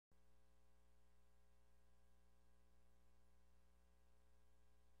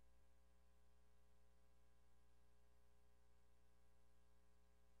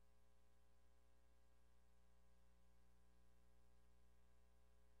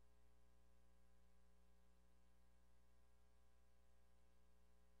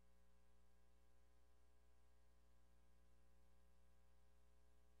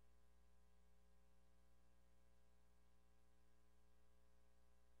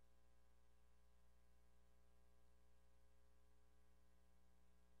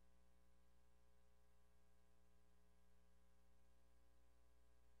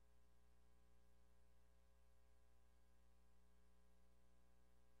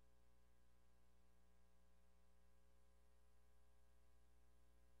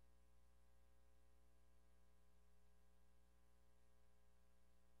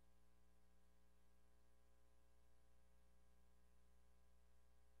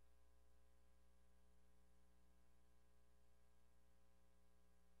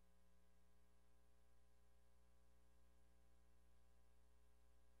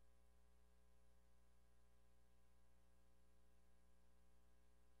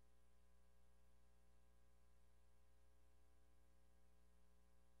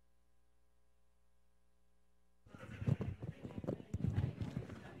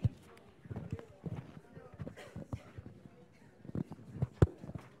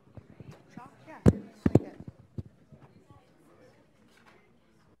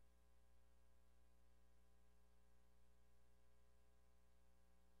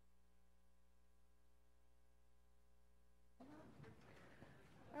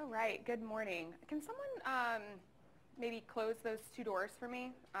All right, good morning. Can someone maybe close those two doors for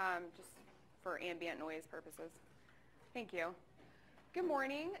me, just for ambient noise purposes? Thank you. Good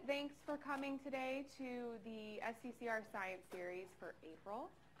morning. Thanks for coming today to the SCCR Science Series for April.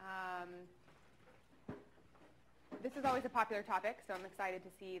 This is always a popular topic, so I'm excited to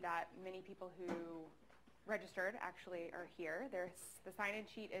see that many people who registered actually are here. The sign-in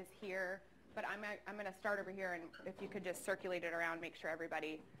sheet is here. But I'm going to start over here, and if you could just circulate it around, make sure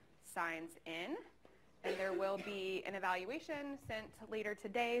everybody signs in. And there will be an evaluation sent later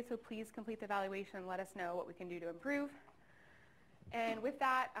today, so please complete the evaluation and let us know what we can do to improve. And with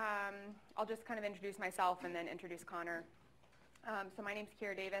that, I'll just kind of introduce myself and then introduce Connor. So my name's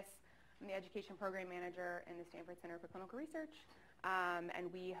Kiera Davis. I'm the Education Program Manager in the Stanford Center for Clinical Research.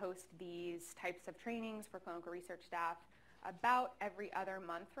 And we host these types of trainings for clinical research staff about every other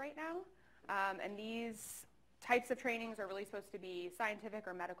month right now. And these types of trainings are really supposed to be scientific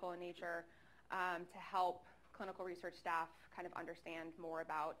or medical in nature to help clinical research staff kind of understand more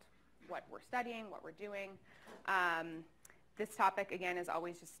about what we're studying, what we're doing. This topic, again, is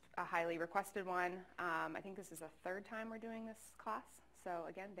always just a highly requested one. I think this is the third time we're doing this class. So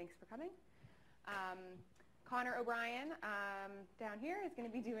again, thanks for coming. Connor O'Brien down here is going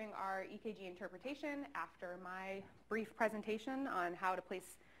to be doing our EKG interpretation after my brief presentation on how to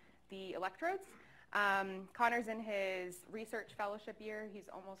place the electrodes. Connor's in his research fellowship year. He's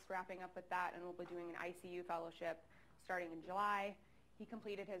almost wrapping up with that, and we'll be doing an ICU fellowship starting in July. He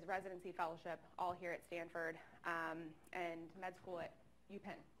completed his residency fellowship all here at Stanford and med school at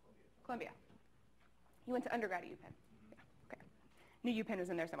UPenn, Columbia. He went to undergrad at UPenn. Yeah, okay. Knew UPenn was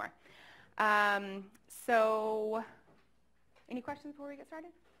in there somewhere. So any questions before we get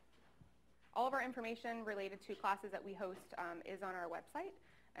started? All of our information related to classes that we host is on our website.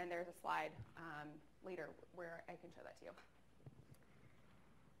 And there's a slide later where I can show that to you.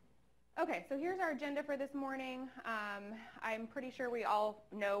 Okay, so here's our agenda for this morning. I'm pretty sure we all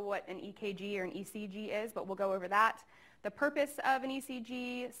know what an EKG or an ECG is, but we'll go over that. The purpose of an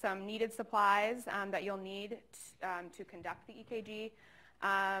ECG, some needed supplies that you'll need to conduct the EKG.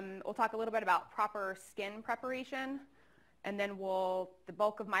 We'll talk a little bit about proper skin preparation. And then the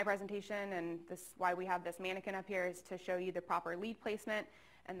bulk of my presentation, and this why we have this mannequin up here, is to show you the proper lead placement.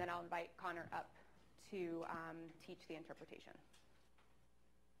 And then I'll invite Connor up to teach the interpretation.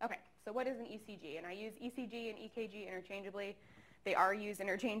 Okay, so what is an ECG? And I use ECG and EKG interchangeably. They are used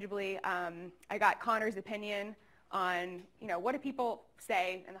interchangeably. I got Connor's opinion on, what do people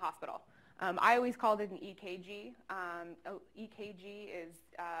say in the hospital? I always called it an EKG. EKG is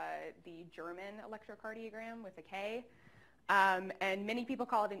the German electrocardiogram with a K. And many people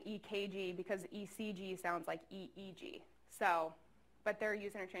call it an EKG because ECG sounds like EEG. So, but they're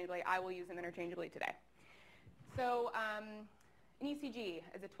used interchangeably. I will use them interchangeably today. So an ECG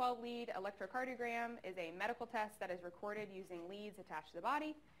is a 12-lead electrocardiogram, is a medical test that is recorded using leads attached to the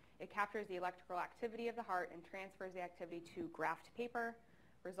body. It captures the electrical activity of the heart and transfers the activity to graphed paper.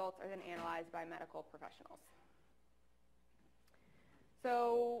 Results are then analyzed by medical professionals.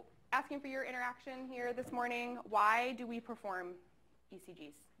 So asking for your interaction here this morning, why do we perform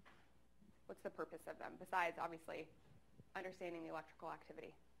ECGs? What's the purpose of them, besides obviously understanding the electrical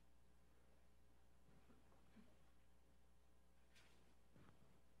activity?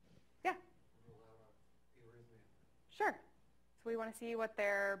 Yeah? Sure. So we want to see what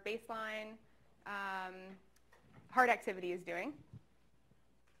their baseline heart activity is doing.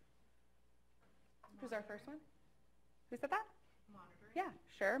 Who's our first one? Who said that? Monitoring. Yeah,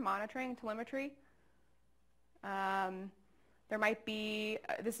 sure. Monitoring, telemetry. There might be,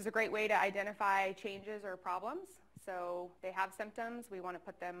 this is a great way to identify changes or problems. So they have symptoms. We want to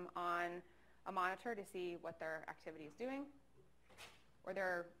put them on a monitor to see what their activity is doing. Or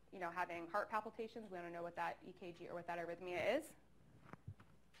they're, having heart palpitations. We want to know what that EKG or what that arrhythmia is.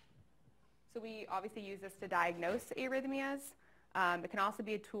 So we obviously use this to diagnose arrhythmias. It can also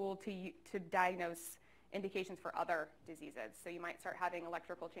be a tool to diagnose indications for other diseases. So you might start having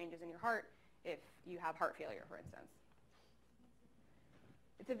electrical changes in your heart if you have heart failure, for instance.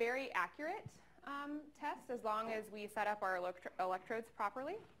 It's a very accurate test as long as we set up our electrodes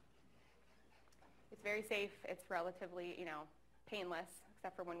properly. It's very safe. It's relatively, painless,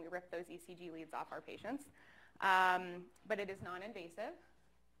 except for when we rip those ECG leads off our patients. But it is non-invasive,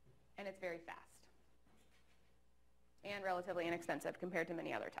 and it's very fast and relatively inexpensive compared to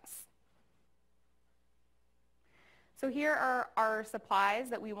many other tests. So here are our supplies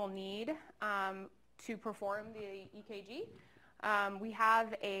that we will need to perform the EKG. We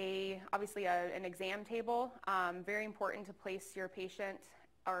have obviously an exam table. Very important to place your patient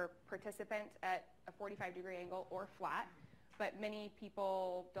or participant at a 45-degree angle or flat. But many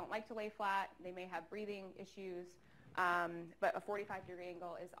people don't like to lay flat. They may have breathing issues. But a 45-degree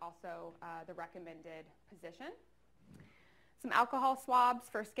angle is also the recommended position. Some alcohol swabs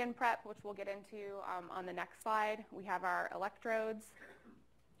for skin prep, which we'll get into on the next slide. We have our electrodes,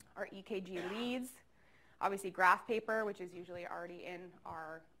 our EKG leads, obviously graph paper, which is usually already in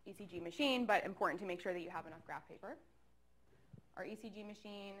our ECG machine, but important to make sure that you have enough graph paper. Our ECG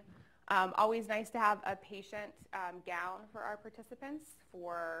machine, always nice to have a patient gown for our participants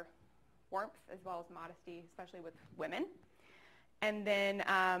for warmth as well as modesty, especially with women. And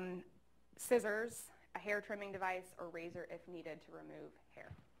then scissors, a hair trimming device, or razor if needed to remove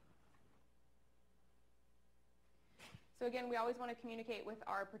hair. So again, we always want to communicate with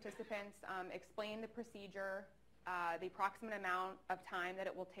our participants, explain the procedure, the approximate amount of time that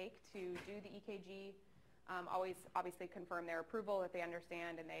it will take to do the EKG, always obviously confirm their approval, that they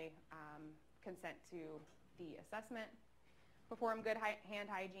understand and they consent to the assessment, perform good hand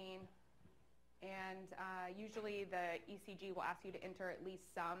hygiene, and usually the ECG will ask you to enter at least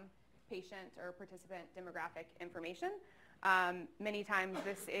some patient or participant demographic information. Many times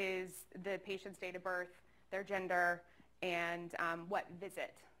this is the patient's date of birth, their gender, and what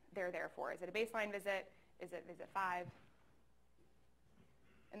visit they're there for. Is it a baseline visit? Is it visit 5?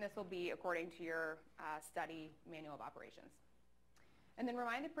 And this will be according to your study manual of operations. And then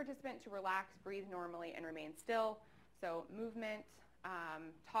remind the participant to relax, breathe normally, and remain still. So movement,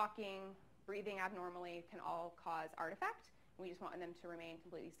 talking, breathing abnormally can all cause artifact. We just want them to remain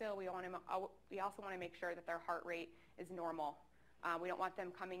completely still. We also want to make sure that their heart rate is normal. We don't want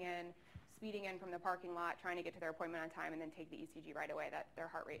them coming in, speeding in from the parking lot, trying to get to their appointment on time, and then take the ECG right away. That their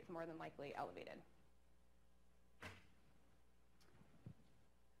heart rate is more than likely elevated.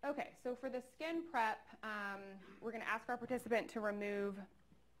 Okay, so for the skin prep, we're going to ask our participant to remove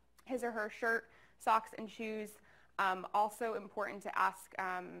his or her shirt, socks, and shoes. Also important to ask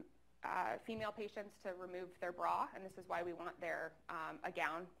female patients to remove their bra, and this is why we want a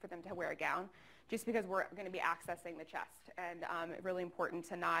gown, for them to wear a gown, just because we're going to be accessing the chest, and really important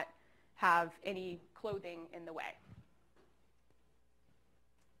to not have any clothing in the way.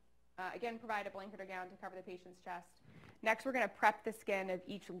 Again, provide a blanket or gown to cover the patient's chest. Next, we're going to prep the skin of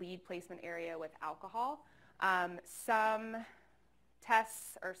each lead placement area with alcohol. Some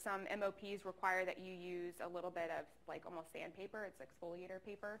tests or some MOPs require that you use a little bit of like almost sandpaper. It's exfoliator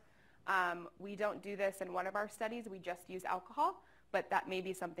paper. We don't do this in one of our studies. We just use alcohol, but that may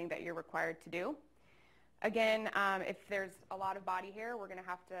be something that you're required to do. Again, if there's a lot of body hair, we're going to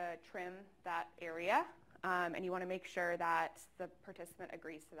have to trim that area, and you want to make sure that the participant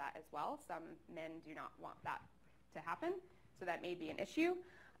agrees to that as well. Some men do not want that to happen, so that may be an issue.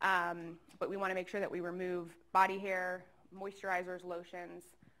 But we want to make sure that we remove body hair, moisturizers, lotions,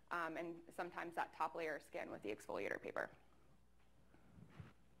 and sometimes that top layer of skin with the exfoliator paper.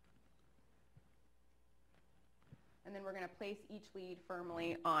 And then we're going to place each lead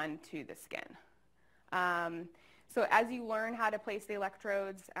firmly onto the skin. So as you learn how to place the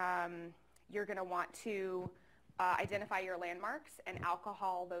electrodes, you're going to want to identify your landmarks and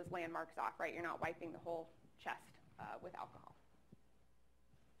alcohol those landmarks off, right? You're not wiping the whole chest with alcohol.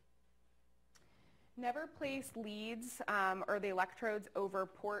 Never place leads or the electrodes over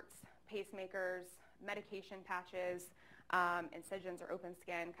ports, pacemakers, medication patches, incisions or open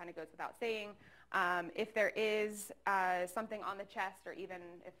skin, kind of goes without saying. If there is something on the chest, or even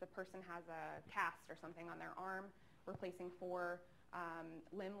if the person has a cast or something on their arm, we're placing 4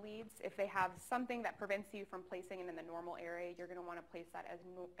 limb leads. If they have something that prevents you from placing it in the normal area, you're going to want to place that as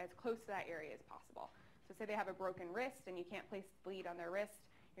close to that area as possible. So say they have a broken wrist and you can't place the lead on their wrist,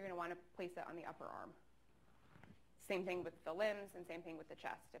 you're going to want to place it on the upper arm. Same thing with the limbs and same thing with the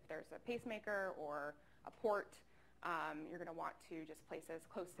chest. If there's a pacemaker or a port, you're going to want to just place it as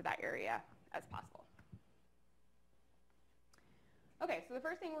close to that area as possible. Okay, so the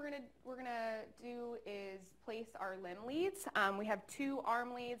first thing we're gonna do is place our limb leads. We have 2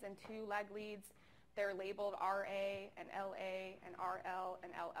 arm leads and 2 leg leads. They're labeled RA and LA and RL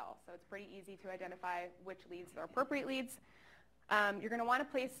and LL, so it's pretty easy to identify which leads are appropriate leads. You're going to want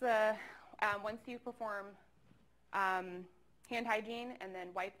to place the, once you perform hand hygiene and then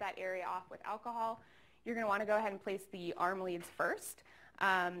wipe that area off with alcohol, you're going to want to go ahead and place the arm leads first.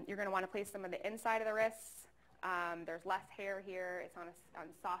 You're going to want to place them on the inside of the wrists. There's less hair here. It's on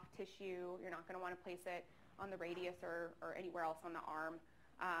soft tissue. You're not going to want to place it on the radius or anywhere else on the arm,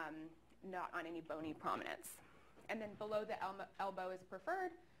 not on any bony prominence. And then below the elbow is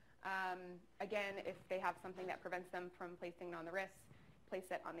preferred. Again, if they have something that prevents them from placing it on the wrist, place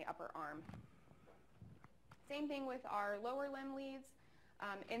it on the upper arm. Same thing with our lower limb leads.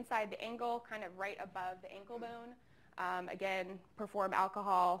 Inside the ankle, kind of right above the ankle bone. Again, perform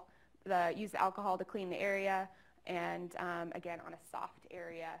alcohol, use the alcohol to clean the area, and again, on a soft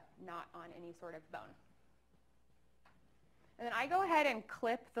area, not on any sort of bone. And then I go ahead and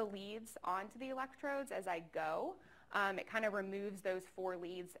clip the leads onto the electrodes as I go. It kind of removes those 4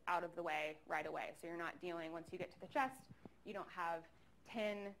 leads out of the way right away. So you're not dealing, once you get to the chest, you don't have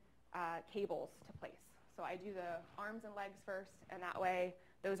 10 cables to place. So I do the arms and legs first, and that way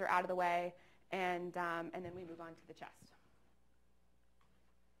those are out of the way, and then we move on to the chest.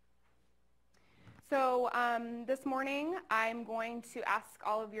 So this morning, I'm going to ask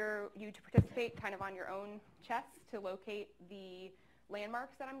all of you to participate kind of on your own chest to locate the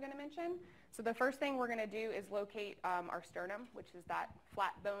landmarks that I'm going to mention. So the first thing we're going to do is locate our sternum, which is that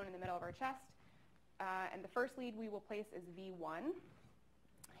flat bone in the middle of our chest. And the first lead we will place is V1.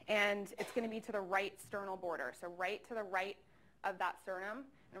 And it's going to be to the right sternal border, so right to the right of that sternum.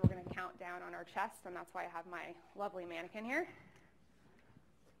 And we're going to count down on our chest, and that's why I have my lovely mannequin here.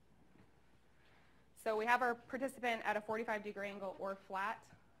 So we have our participant at a 45-degree angle or flat.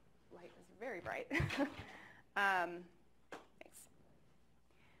 Light is very bright. Thanks.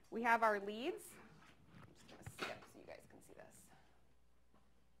 We have our leads. I'm just going to skip so you guys can see this.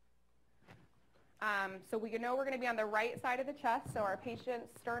 So we know we're going to be on the right side of the chest, so our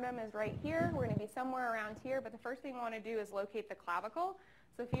patient's sternum is right here. We're going to be somewhere around here, but the first thing we want to do is locate the clavicle.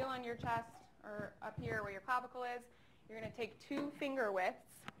 So feel on your chest or up here where your clavicle is. You're going to take 2 finger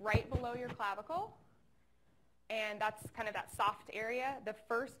widths right below your clavicle, and that's kind of that soft area. The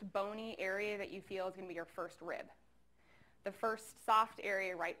first bony area that you feel is going to be your first rib. The first soft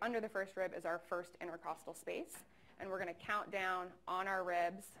area right under the first rib is our first intercostal space, and we're going to count down on our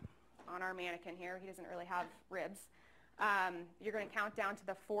ribs, on our mannequin here. He doesn't really have ribs. You're going to count down to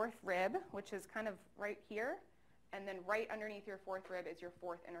the 4th rib, which is kind of right here, and then right underneath your 4th rib is your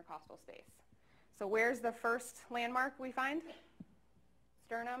 4th intercostal space. So where's the first landmark we find?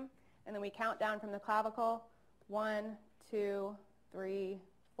 Sternum, and then we count down from the clavicle, 1, 2, 3,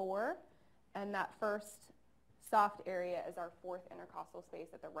 4, and that first soft area is our 4th intercostal space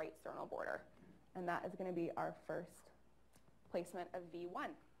at the right sternal border, and that is going to be our first placement of V1.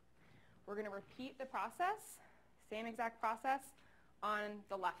 We're going to repeat the process, same exact process, on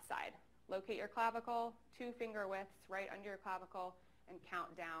the left side. Locate your clavicle, 2 finger widths right under your clavicle, and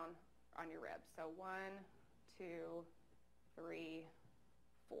count down on your ribs. So 1, 2, 3,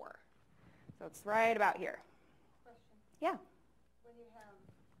 4. So it's right about here. Question. Yeah. When you have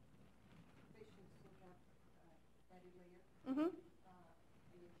patients who have fatty liver, Mm-hmm. and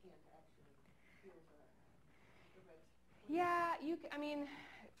you can't actually feel the ribs. Yeah, I mean,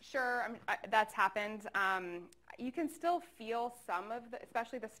 sure, that's happened. You can still feel some of the,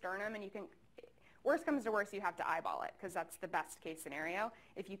 especially the sternum, and you can, worst comes to worst, you have to eyeball it, because that's the best case scenario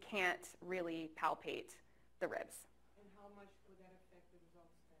if you can't really palpate the ribs. And how much would that affect the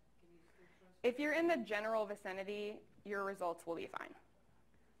results then? Can you still trust? If you're in the general vicinity, your results will be fine.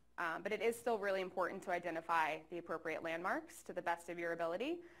 But it is still really important to identify the appropriate landmarks to the best of your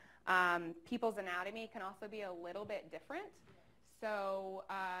ability. People's anatomy can also be a little bit different. So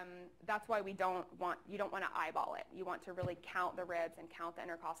that's why you don't want to eyeball it. You want to really count the ribs and count the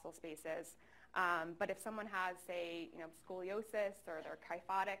intercostal spaces. But if someone has, say, scoliosis or they're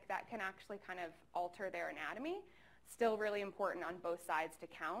kyphotic, that can actually kind of alter their anatomy. Still really important on both sides to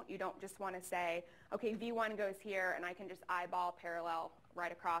count. You don't just want to say, okay, V1 goes here, and I can just eyeball parallel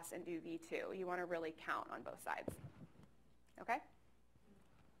right across and do V2. You want to really count on both sides. Okay?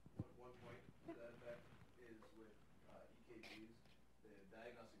 One point to that effect is with EKGs, the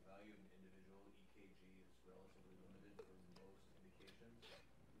diagnostic value of an individual EKG is relatively limited for most indications.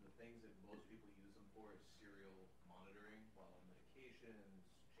 And the things that most people use them for is serial monitoring while on medications,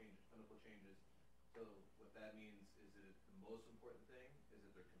 clinical changes. So what that means is that the most important thing is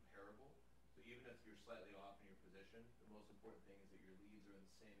that they're comparable. So even if you're slightly off in your position, the most important thing is that your leads are in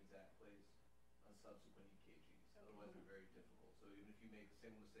the same exact place on subsequent EKGs. Otherwise, they're very difficult. So even if you make the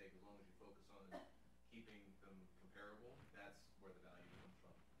same mistake, as long as you focus on keeping them comparable, that's where the value comes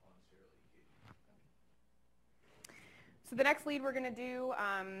from on a serial EKG. So the next lead we're going to do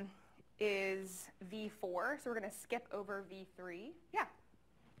is V4. So we're going to skip over V3. Yeah?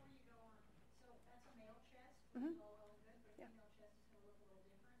 Before you go on, so that's a male chest, Mm-hmm. all well and good, but Yeah. female chest is going to look a little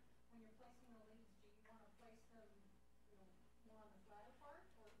different. When you're placing the leads, do you want to place them, more on the flatter part,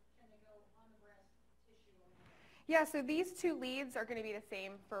 or can they go on the breast tissue a little bit? Yeah, so these two leads are going to be the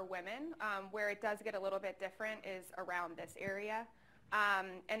same for women. Where it does get a little bit different is around this area.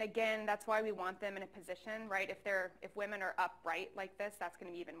 And again, that's why we want them in a position, right? If women are upright like this, that's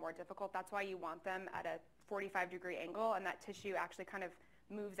going to be even more difficult. That's why you want them at a 45-degree angle, and that tissue actually kind of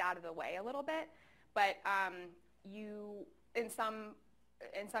moves out of the way a little bit. But you, in some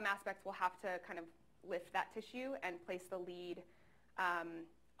aspects, will have to kind of lift that tissue and place the lead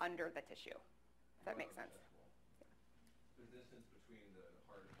under the tissue. If that makes sense. The distance between the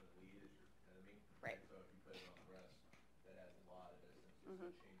heart and the lead is your enemy. Right. So if you put it on the breast, that adds a lot of distance. So it's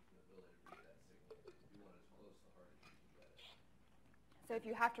going to change the ability to read that signal. You want it as close to the heart as you can get it. So if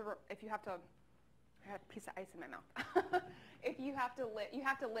you have to, I have a piece of ice in my mouth. If you have to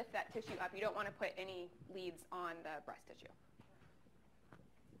lift that tissue up. You don't want to put any leads on the breast tissue.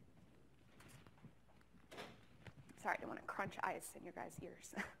 Sorry, I don't want to crunch ice in your guys'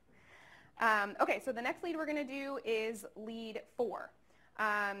 ears. Okay, so the next lead we're going to do is lead 4.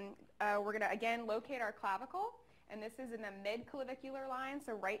 We're going to, again, locate our clavicle, and this is in the mid-clavicular line,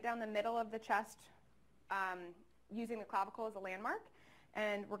 so right down the middle of the chest, using the clavicle as a landmark.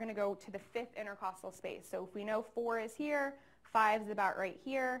 And we're going to go to the 5th intercostal space. So if we know 4 is here, 5 is about right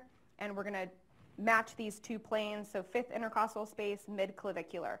here, and we're going to match these two planes, so 5th intercostal space,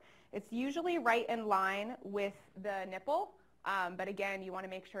 mid-clavicular. It's usually right in line with the nipple, but again, you want to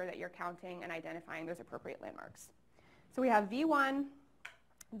make sure that you're counting and identifying those appropriate landmarks. So we have V1,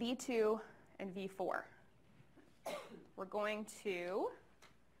 V2, and V4. We're going to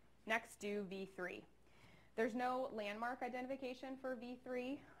next do V3. There's no landmark identification for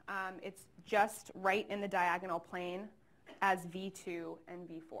V3. It's just right in the diagonal plane as V2 and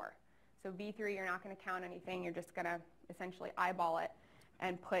V4. So V3, you're not going to count anything. You're just going to essentially eyeball it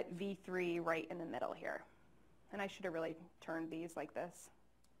and put V3 right in the middle here. And I should have really turned these like this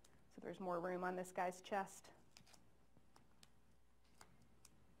so there's more room on this guy's chest.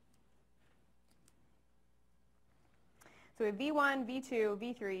 So we have V1, V2,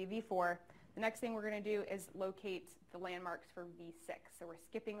 V3, V4. The next thing we're going to do is locate the landmarks for V6. So we're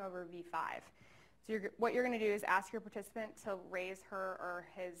skipping over V5. So what you're going to do is ask your participant to raise her or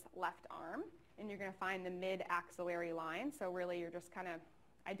his left arm, and you're going to find the mid-axillary line. So really you're just kind of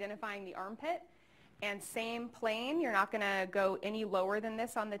identifying the armpit. And same plane, you're not going to go any lower than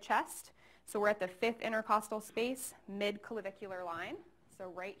this on the chest. So we're at the 5th intercostal space, mid-clavicular line.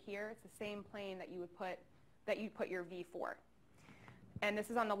 So right here, it's the same plane that you put your V4. And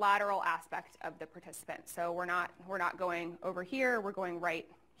this is on the lateral aspect of the participant. So we're not going over here, we're going right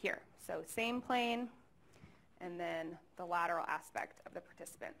here. So same plane, and then the lateral aspect of the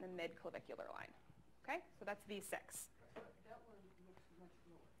participant, the mid-clavicular line. Okay, so that's V6. That one looks much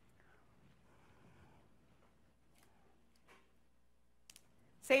lower.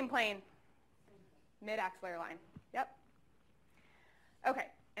 Same plane, mid-axillary line. Yep. Okay,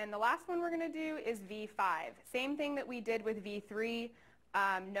 and the last one we're going to do is V5. Same thing that we did with V3,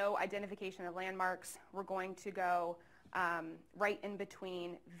 no identification of landmarks. We're going to go right in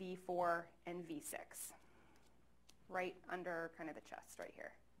between V4 and V6, right under kind of the chest right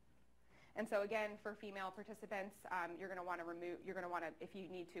here. And so again, for female participants, you're going to want to if you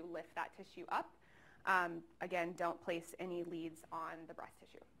need to lift that tissue up, again, don't place any leads on the breast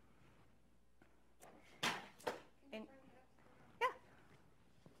tissue. And, yeah.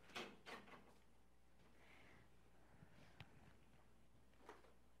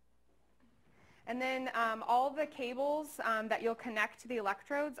 And then all the cables that you'll connect to the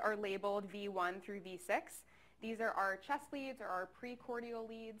electrodes are labeled V1 through V6. These are our chest leads or our precordial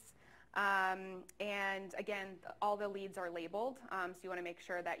leads. And again, all the leads are labeled, so you want to make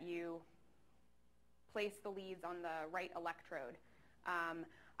sure that you place the leads on the right electrode.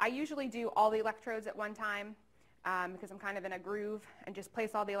 I usually do all the electrodes at one time because I'm kind of in a groove, and just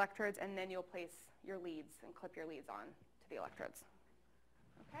place all the electrodes, and then you'll place your leads and clip your leads on to the electrodes.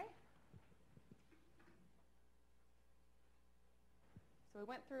 Okay? So we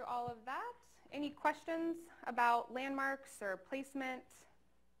went through all of that. Any questions about landmarks or placement?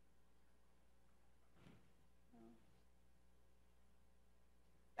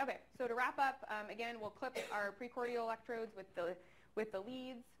 Okay, so to wrap up, again, we'll clip our precordial electrodes with the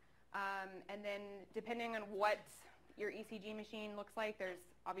leads, and then depending on what your ECG machine looks like, there's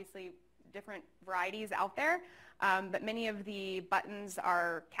obviously different varieties out there, but many of the buttons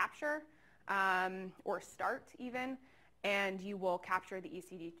are capture or start even, and you will capture the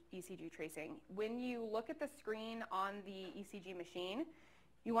ECG tracing. When you look at the screen on the ECG machine,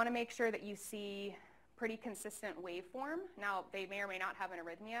 you want to make sure that you see pretty consistent waveform. Now, they may or may not have an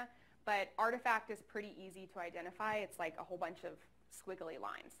arrhythmia, but artifact is pretty easy to identify. It's like a whole bunch of squiggly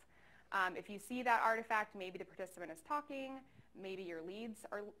lines. If you see that artifact, maybe the participant is talking, maybe your leads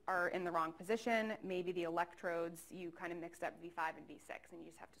are in the wrong position, maybe the electrodes, you kind of mixed up V5 and V6 and you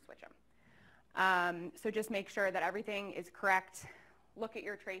just have to switch them. So just make sure that everything is correct. Look at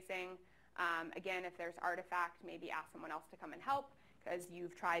your tracing. Again, if there's artifact, maybe ask someone else to come and help because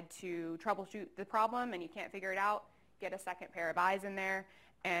you've tried to troubleshoot the problem and you can't figure it out. Get a second pair of eyes in there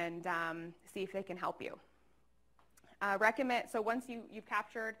and see if they can help you. Recommend, so once you've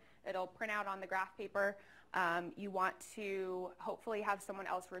captured, it'll print out on the graph paper. You want to hopefully have someone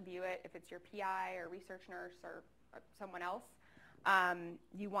else review it if it's your PI or research nurse or someone else.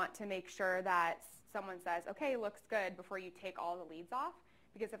 You want to make sure that someone says, okay, looks good before you take all the leads off,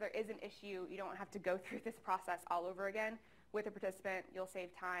 because if there is an issue, you don't have to go through this process all over again. With a participant, you'll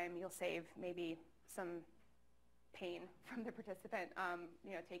save time, you'll save maybe some pain from the participant,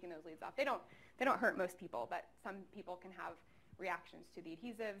 taking those leads off. They don't hurt most people, but some people can have reactions to the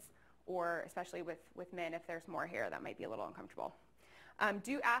adhesives, or especially with men, if there's more hair, that might be a little uncomfortable.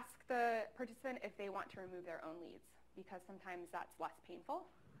 Do ask the participant if they want to remove their own leads, because sometimes that's less painful.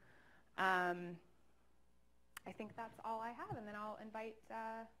 I think that's all I have, and then I'll invite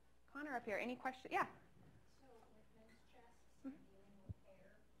Connor up here. Any questions? Yeah? So with men's chests and dealing with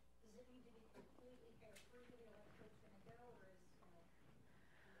hair, does it need to be completely hair-free where the electrode's going to go, or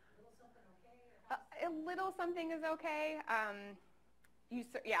is a little something okay? Or A little something is okay.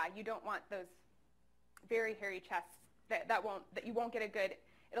 You don't want those very hairy chests that you won't get a good,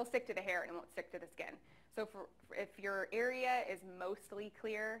 it'll stick to the hair and it won't stick to the skin. So if your area is mostly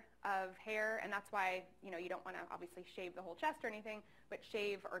clear of hair, and that's why you don't want to obviously shave the whole chest or anything, but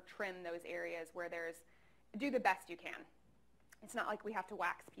shave or trim those areas where do the best you can. It's not like we have to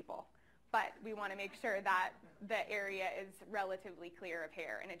wax people, but we want to make sure that the area is relatively clear of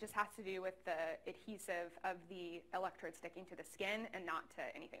hair, and it just has to do with the adhesive of the electrode sticking to the skin and not to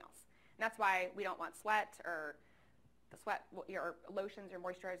anything else. And that's why we don't want sweat, or the sweat, your lotions or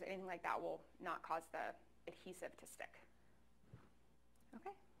moisturizers, anything like that will not cause the adhesive to stick.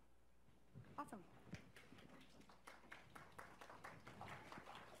 Okay, awesome.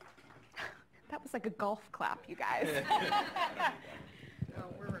 That was like a golf clap, you guys. Oh,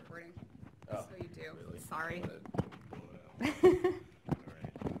 we're recording. So you do. Really? Sorry.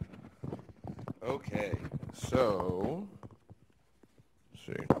 Okay, so, let's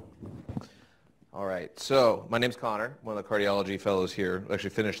see. All right, so my name's Connor, one of the cardiology fellows here. I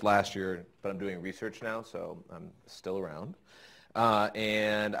actually finished last year, but I'm doing research now, so I'm still around.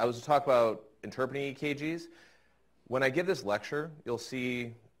 And I was to talk about interpreting EKGs. When I give this lecture, you'll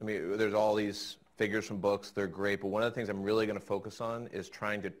see, there's all these figures from books. They're great, but one of the things I'm really going to focus on is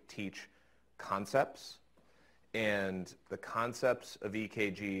trying to teach concepts. And the concepts of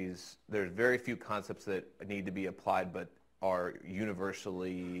EKGs, there's very few concepts that need to be applied but are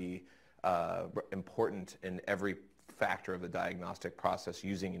universally important in every factor of the diagnostic process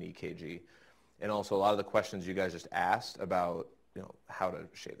using an EKG. And also a lot of the questions you guys just asked about how to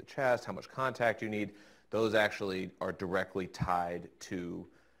shave the chest, how much contact you need, those actually are directly tied to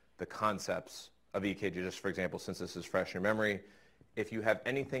the concepts of EKG. Just for example, since this is fresh in your memory, if you have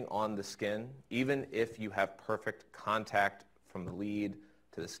anything on the skin, even if you have perfect contact from the lead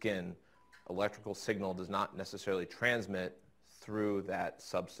to the skin, electrical signal does not necessarily transmit through that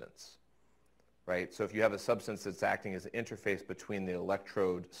substance. Right? So if you have a substance that's acting as an interface between the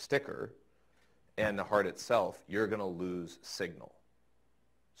electrode sticker and the heart itself, you're going to lose signal.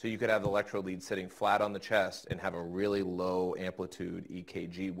 So you could have the electrode lead sitting flat on the chest and have a really low amplitude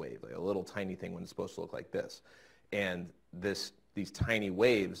EKG wave, like a little tiny thing when it's supposed to look like this. And these tiny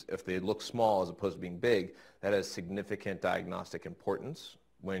waves, if they look small as opposed to being big, that has significant diagnostic importance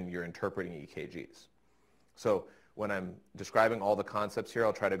when you're interpreting EKGs. So when I'm describing all the concepts here,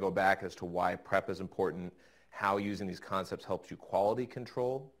 I'll try to go back as to why prep is important, how using these concepts helps you quality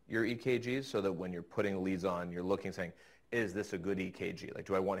control your EKGs, so that when you're putting leads on, you're looking, saying, is this a good EKG? Like,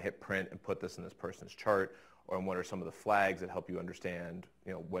 do I want to hit print and put this in this person's chart? Or what are some of the flags that help you understand,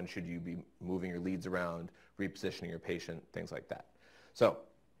 when should you be moving your leads around, repositioning your patient, things like that. So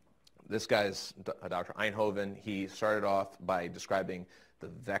this guy's Dr. Eindhoven. He started off by describing the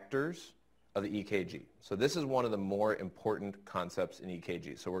vectors of the EKG. So this is one of the more important concepts in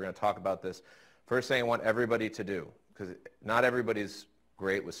EKG. So we're going to talk about this. First thing I want everybody to do, because not everybody's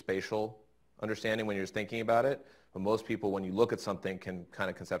great with spatial understanding when you're just thinking about it, but most people, when you look at something, can kind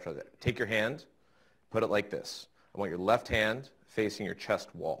of conceptualize it. Take your hand, put it like this. I want your left hand facing your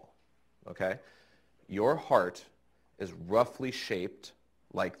chest wall, okay? Your heart is roughly shaped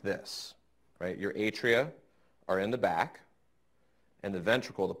like this, right? Your atria are in the back, and the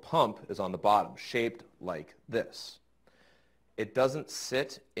ventricle, the pump, is on the bottom, shaped like this. it doesn't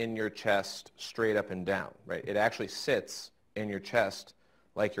sit in your chest straight up and down, right? It actually sits in your chest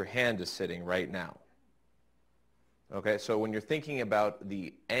like your hand is sitting right now. Okay, so when you're thinking about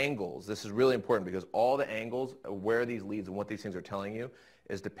the angles, this is really important because all the angles, where these leads and what these things are telling you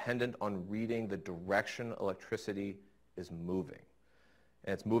is dependent on reading the direction electricity is moving.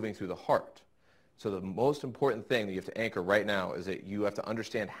 And it's moving through the heart. So the most important thing that you have to anchor right now is that you have to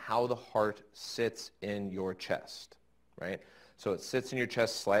understand how the heart sits in your chest, right? So it sits in your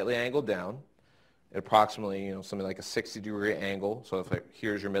chest slightly angled down, at approximately, something like a 60-degree angle. So if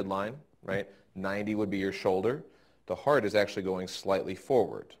here's your midline, right? 90 would be your shoulder. The heart is actually going slightly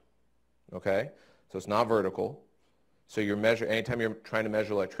forward, okay? So it's not vertical. So anytime you're trying to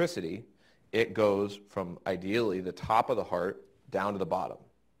measure electricity, it goes from ideally the top of the heart down to the bottom,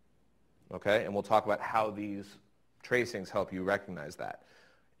 okay? And we'll talk about how these tracings help you recognize that.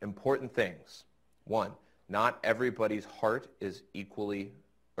 Important things. One, not everybody's heart is equally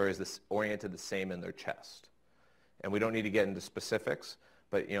or is this oriented the same in their chest. And we don't need to get into specifics,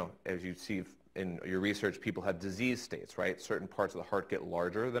 but as you see in your research, people have disease states, right? Certain parts of the heart get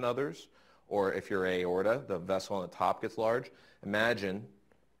larger than others, or if your aorta, the vessel on the top gets large. Imagine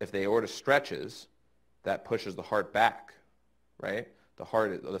if the aorta stretches, that pushes the heart back, right? The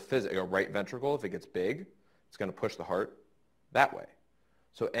heart, the right ventricle, if it gets big, it's going to push the heart that way.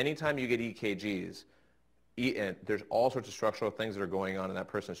 So anytime you get EKGs, and there's all sorts of structural things that are going on in that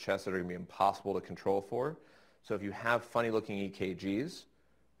person's chest that are going to be impossible to control for. So if you have funny-looking EKGs,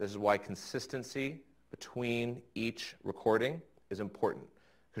 this is why consistency between each recording is important,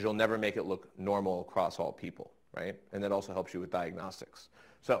 because you'll never make it look normal across all people, right? And that also helps you with diagnostics.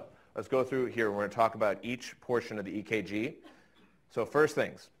 So let's go through here. We're going to talk about each portion of the EKG. So first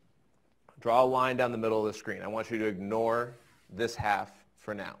things, draw a line down the middle of the screen. I want you to ignore this half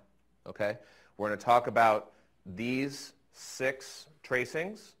for now, okay? We're going to talk about these 6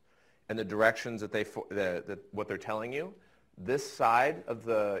 tracings and the directions that what they're telling you. This side of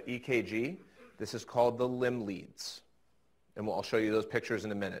the EKG, this is called the limb leads. And I'll show you those pictures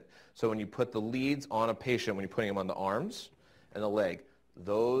in a minute. So when you put the leads on a patient, when you're putting them on the arms and the leg,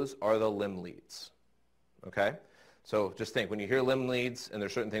 those are the limb leads. Okay? So just think, when you hear limb leads, and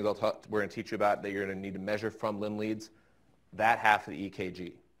there's certain things we're going to teach you about that you're going to need to measure from limb leads, that half of the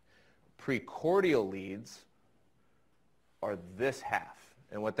EKG. Precordial leads are this half.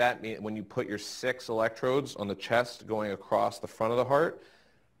 And what that means, when you put your 6 electrodes on the chest going across the front of the heart,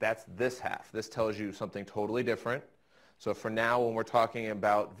 that's this half. This tells you something totally different. So for now, when we're talking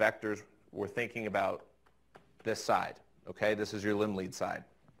about vectors, we're thinking about this side, okay? This is your limb lead side.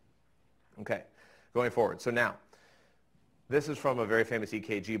 Okay, going forward. So now, this is from a very famous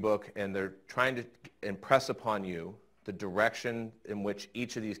EKG book, and they're trying to impress upon you the direction in which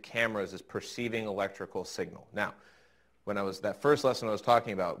each of these cameras is perceiving electrical signal. Now, that first lesson I was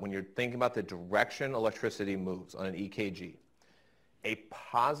talking about, when you're thinking about the direction electricity moves on an EKG, a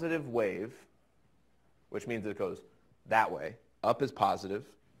positive wave, which means it goes that way, up is positive,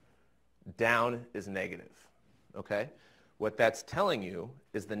 down is negative, okay? What that's telling you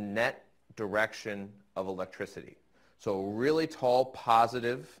is the net direction of electricity. So a really tall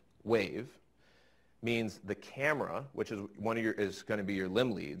positive wave means the camera, which is is going to be your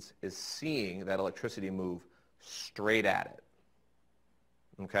limb leads, is seeing that electricity move straight at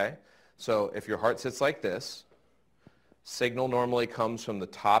it, okay? So if your heart sits like this, signal normally comes from the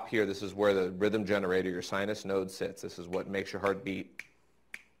top here. This is where the rhythm generator, your sinus node, sits. This is what makes your heart beat,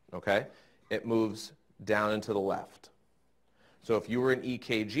 okay? It moves down and to the left. So if you were an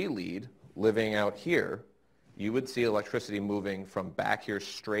EKG lead living out here, you would see electricity moving from back here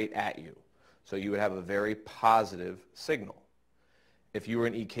straight at you. So you would have a very positive signal. If you were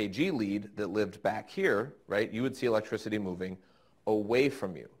an EKG lead that lived back here, right, you would see electricity moving away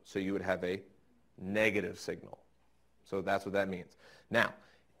from you. So you would have a negative signal. So that's what that means. Now,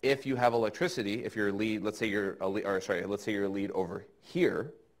 if you have electricity, if you're a lead, let's say you're a lead over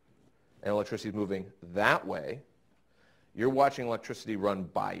here, and electricity is moving that way, you're watching electricity run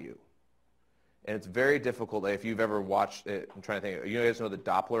by you. And it's very difficult. If you've ever watched it, I'm trying to think, you guys know the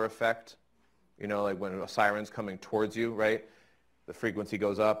Doppler effect? Like when a siren's coming towards you, right? The frequency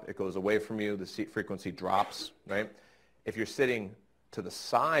goes up, it goes away from you, the frequency drops, right? If you're sitting to the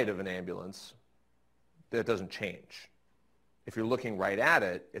side of an ambulance, that doesn't change. If you're looking right at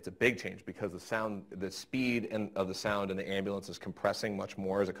it, it's a big change because the speed of the sound in the ambulance is compressing much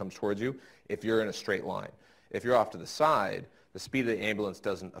more as it comes towards you if you're in a straight line. If you're off to the side, the speed of the ambulance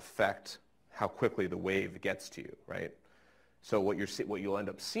doesn't affect how quickly the wave gets to you, right? So what you'll end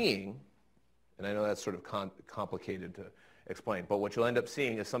up seeing, and I know that's sort of complicated to explain, but what you'll end up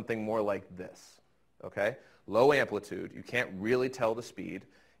seeing is something more like this, okay? Low amplitude, you can't really tell the speed,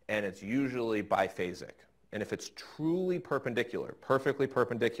 and it's usually biphasic. And if it's truly perpendicular, perfectly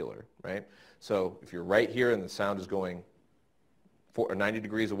perpendicular, right? So if you're right here and the sound is going 90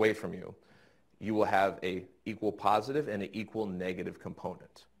 degrees away from you, you will have a equal positive and an equal negative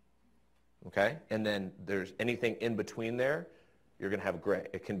component, okay? And then there's anything in between there, you're going to have gray.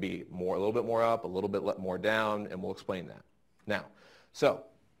 It can be a little bit more up, a little bit more down, and we'll explain that. Now, so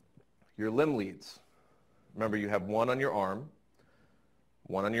your limb leads. Remember, you have one on your arm,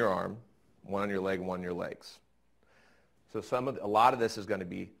 one on your arm, one on your leg, one on your legs. So a lot of this is going to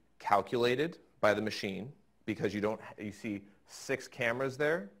be calculated by the machine because you see 6 cameras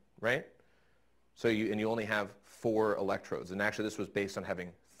there, right? So you only have 4 electrodes. And actually, this was based on having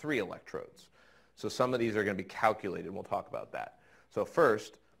 3 electrodes. So some of these are going to be calculated, and we'll talk about that. So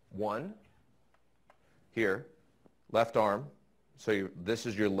first, 1 here, left arm. So this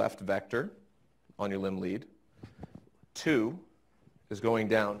is your left vector on your limb lead. 2 is going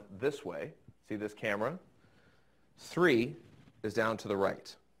down this way. See this camera? 3 is down to the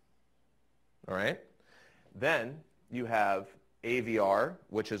right. All right? Then you have AVR,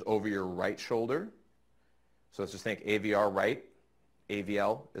 which is over your right shoulder. So let's just think AVR right,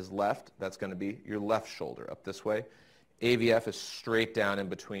 AVL is left. That's going to be your left shoulder up this way. AVF is straight down in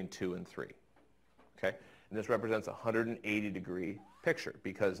between 2 and 3. Okay? And this represents a 180-degree picture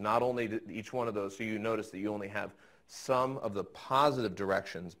because not only did each one of those, so you notice that you only have some of the positive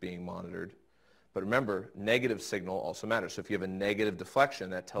directions being monitored, but remember, negative signal also matters. So if you have a negative deflection,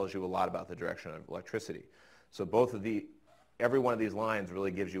 that tells you a lot about the direction of electricity. So every one of these lines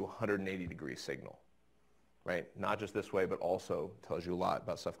really gives you a 180-degree signal, right? Not just this way, but also tells you a lot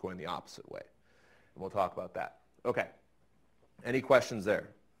about stuff going the opposite way. And we'll talk about that. Okay. Any questions there?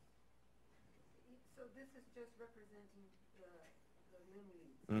 So this is just representing the limb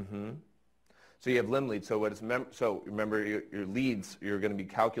leads. Mm-hmm. So you have limb leads. So remember your leads, you're going to be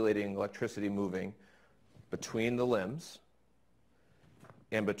calculating electricity moving between the limbs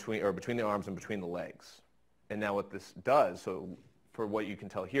and between the arms and between the legs. And now what this does, so for what you can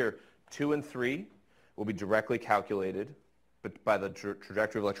tell here, 2 and 3 will be directly calculated by the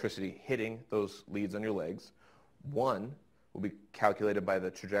trajectory of electricity hitting those leads on your legs. 1 will be calculated by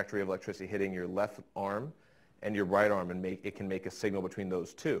the trajectory of electricity hitting your left arm and your right arm, and it can make a signal between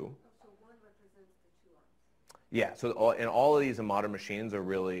those 2. So 1 represents the 2 arms. Yeah, so all of these in modern machines are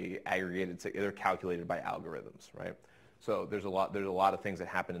really aggregated, they're calculated by algorithms, right? So there's a lot of things that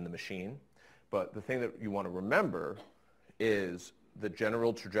happen in the machine, but the thing that you want to remember is the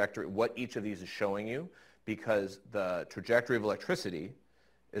general trajectory, what each of these is showing you, because the trajectory of electricity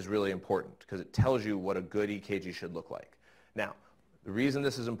is really important because it tells you what a good EKG should look like. Now, the reason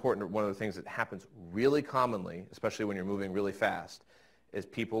this is important, one of the things that happens really commonly, especially when you're moving really fast, is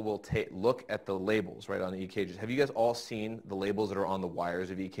people will look at the labels right on the EKGs. Have you guys all seen the labels that are on the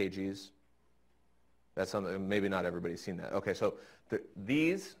wires of EKGs? That's something, maybe not everybody's seen that. Okay, so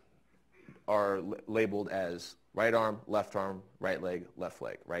these are labeled as right arm, right leg, left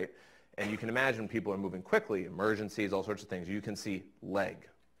leg, right? And you can imagine people are moving quickly, emergencies, all sorts of things. You can see leg,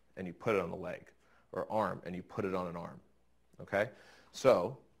 and you put it on the leg, or arm, and you put it on an arm, okay?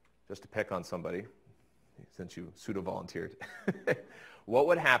 So, just to pick on somebody, since you pseudo-volunteered, what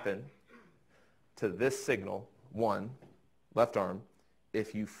would happen to this signal, 1, left arm,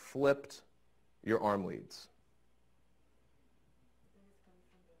 if you flipped your arm leads?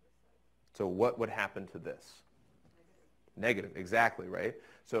 So what would happen to this? Negative, exactly, right?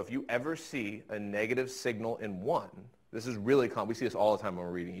 So if you ever see a negative signal in 1, this is really common. We see this all the time when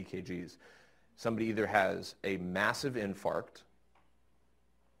we're reading EKGs. Somebody either has a massive infarct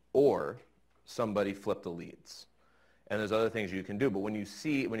or somebody flipped the leads. And there's other things you can do. But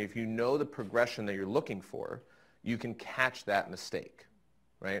if you know the progression that you're looking for, you can catch that mistake,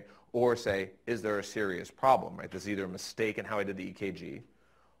 right? Or say, is there a serious problem, right? This is either a mistake in how I did the EKG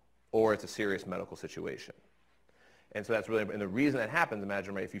or it's a serious medical situation. And so that's really, and the reason that happens,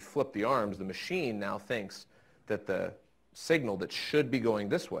 imagine, right, if you flip the arms, the machine now thinks that the signal that should be going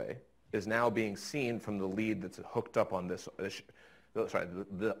this way is now being seen from the lead that's hooked up on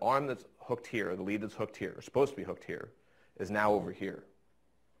the arm that's hooked here, or the lead that's hooked here, or supposed to be hooked here, is now over here.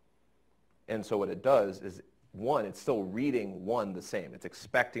 And so what it does is, 1, it's still reading 1 the same. It's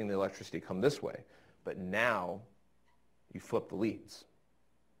expecting the electricity to come this way, but now you flip the leads.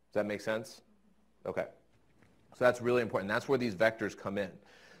 Does that make sense? Okay. So that's really important. That's where these vectors come in.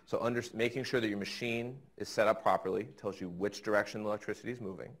 So making sure that your machine is set up properly tells you which direction the electricity is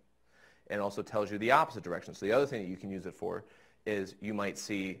moving, and also tells you the opposite direction. So the other thing that you can use it for is you might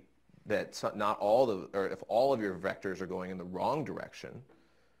see that if all of your vectors are going in the wrong direction,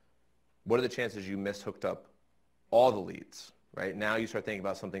 what are the chances you mishooked up all the leads, right? Now you start thinking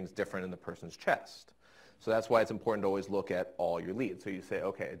about something's different in the person's chest. So that's why it's important to always look at all your leads. So you say,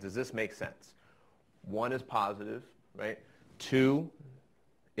 okay, does this make sense? 1 is positive, right? 2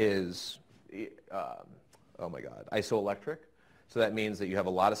 is, oh my God, isoelectric. So that means that you have a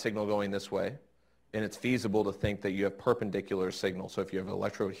lot of signal going this way, and it's feasible to think that you have perpendicular signal. So if you have an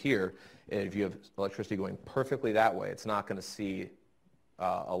electrode here, and if you have electricity going perfectly that way, it's not going to see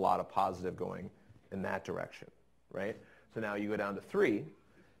a lot of positive going in that direction, right? So now you go down to 3.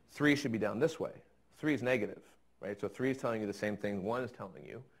 3 should be down this way. 3 is negative, right? So 3 is telling you the same thing 1 is telling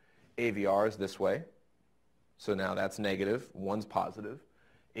you. AVR is this way. So now that's negative. 1's positive.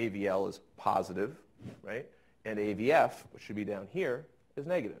 AVL is positive, right? And AVF, which should be down here, is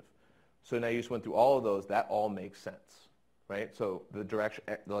negative. So now you just went through all of those. That all makes sense, right? So the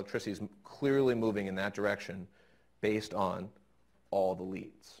electricity is clearly moving in that direction based on all the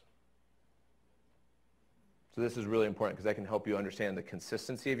leads. So this is really important because that can help you understand the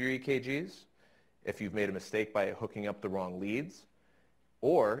consistency of your EKGs, if you've made a mistake by hooking up the wrong leads,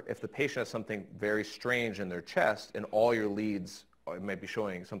 or if the patient has something very strange in their chest and all your leads might be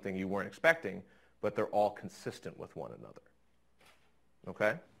showing something you weren't expecting, but they're all consistent with one another.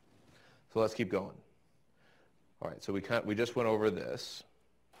 Okay? So let's keep going. All right, so we just went over this,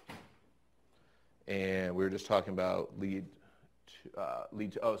 and we were just talking about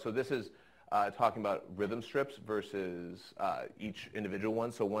so this is talking about rhythm strips versus each individual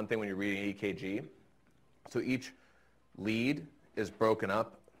one. So one thing when you're reading EKG, so each lead is broken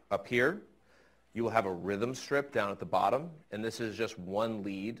up here. You will have a rhythm strip down at the bottom, and this is just one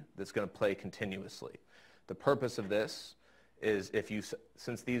lead that's going to play continuously. The purpose of this is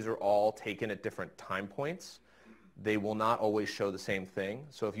since these are all taken at different time points, they will not always show the same thing.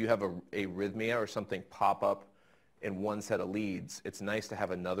 So if you have a arrhythmia or something pop up in one set of leads, it's nice to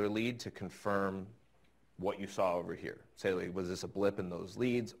have another lead to confirm what you saw over here. Say, like, was this a blip in those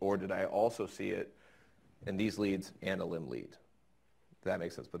leads, or did I also see it in these leads and a limb lead? That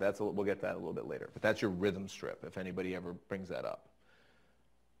makes sense, but we'll get to that a little bit later. But that's your rhythm strip, if anybody ever brings that up.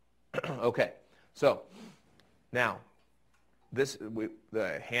 Okay, so now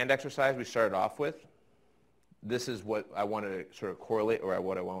the hand exercise we started off with, this is what I want to sort of correlate, or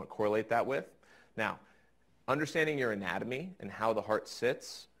what I want to correlate that with. Now, understanding your anatomy and how the heart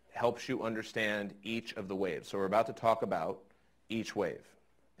sits helps you understand each of the waves. So we're about to talk about each wave.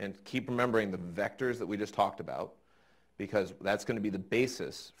 And keep remembering the vectors that we just talked about, because that's going to be the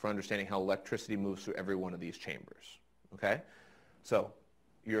basis for understanding how electricity moves through every one of these chambers. Okay? So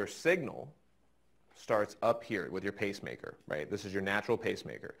your signal starts up here with your pacemaker, right? This is your natural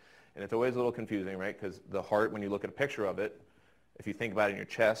pacemaker. And it's always a little confusing, right? Because the heart, when you look at a picture of it, if you think about it in your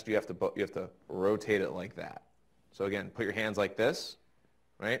chest, you have to rotate it like that. So again, put your hands like this,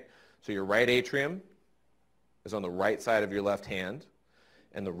 right? So your right atrium is on the right side of your left hand,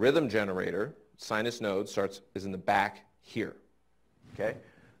 and the rhythm generator, sinus node, is in the back here. Okay?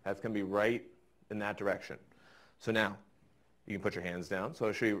 That's going to be right in that direction. So now, you can put your hands down. So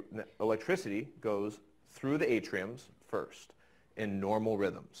I'll show you, electricity goes through the atriums first in normal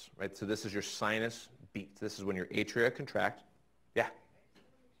rhythms, right? So this is your sinus beat. This is when your atria contract. Yeah?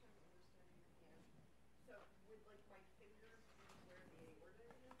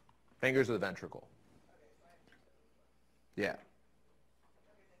 Fingers of the ventricle. Yeah.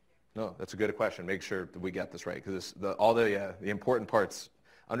 No, that's a good question. Make sure that we get this right, because the important parts,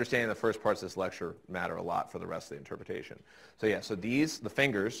 understanding the first parts of this lecture matter a lot for the rest of the interpretation. So yeah, so the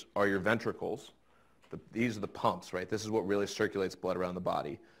fingers are your ventricles. These are the pumps, right? This is what really circulates blood around the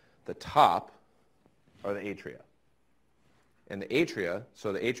body. The top are the atria. And the atria,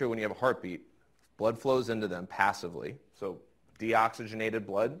 when you have a heartbeat, blood flows into them passively. So deoxygenated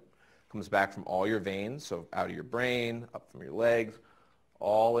blood comes back from all your veins, so out of your brain, up from your legs,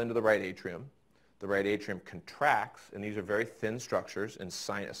 all into the right atrium. The right atrium contracts, and these are very thin structures in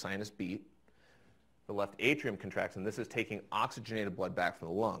a sinus beat. The left atrium contracts, and this is taking oxygenated blood back from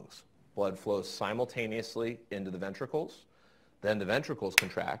the lungs. Blood flows simultaneously into the ventricles. Then the ventricles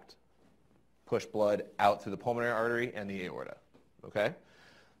contract, push blood out through the pulmonary artery and the aorta. Okay?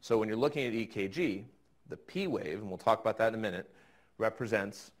 So when you're looking at EKG, the P wave, and we'll talk about that in a minute,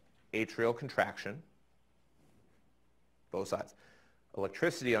 represents atrial contraction, both sides.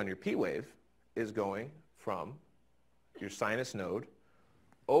 Electricity on your P wave is going from your sinus node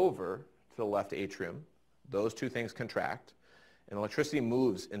over to the left atrium. Those two things contract. And electricity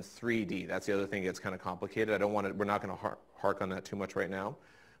moves in 3D. That's the other thing that gets kind of complicated. We're not going to hark on that too much right now.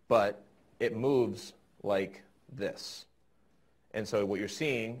 But it moves like this. And so what you're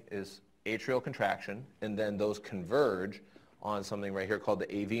seeing is atrial contraction, and then those converge on something right here called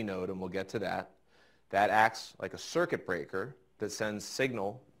the AV node, and we'll get to that. That acts like a circuit breaker that sends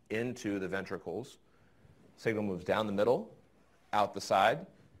signal into the ventricles. Signal moves down the middle, out the side,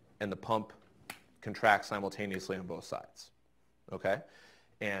 and the pump contracts simultaneously on both sides. Okay?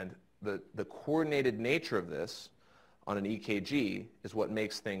 And the coordinated nature of this on an EKG is what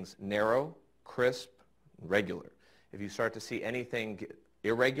makes things narrow, crisp, regular. If you start to see anything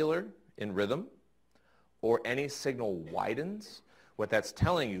irregular in rhythm or any signal widens, what that's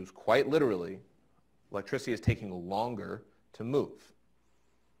telling you is quite literally electricity is taking longer to move.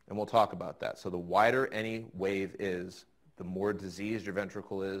 And we'll talk about that. So the wider any wave is, the more diseased your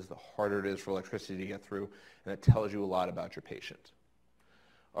ventricle is, the harder it is for electricity to get through, and it tells you a lot about your patient.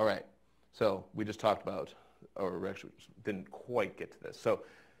 All right, so we just talked about, or we actually didn't quite get to this. So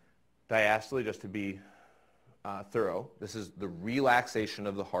diastole, just to be thorough, this is the relaxation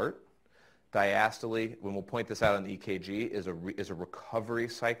of the heart. Diastole, when we'll point this out on the EKG, is a recovery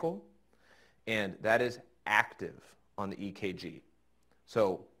cycle, and that is active on the EKG.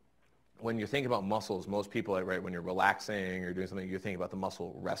 So when you're thinking about muscles, most people, right, when you're relaxing or doing something, you're thinking about the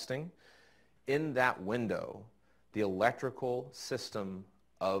muscle resting. In that window, the electrical system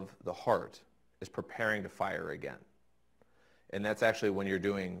of the heart is preparing to fire again. And that's actually when you're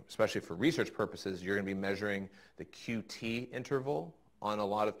doing, especially for research purposes, you're going to be measuring the QT interval on a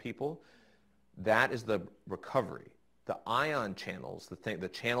lot of people. That is the recovery. The ion channels, the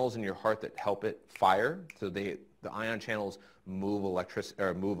channels in your heart that help it fire, so the ion channels move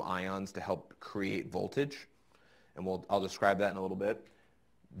move ions to help create voltage, and I'll describe that in a little bit.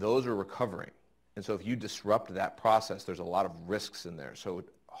 Those are recovering. And so if you disrupt that process, there's a lot of risks in there. So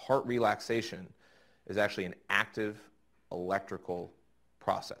heart relaxation is actually an active electrical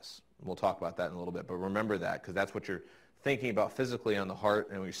process. And we'll talk about that in a little bit, but remember that because that's what you're thinking about physically on the heart,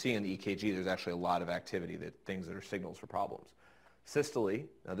 and when you're seeing the EKG, there's actually a lot of activity, things that are signals for problems. Systole,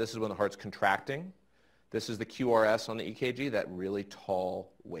 now this is when the heart's contracting. This is the QRS on the EKG, that really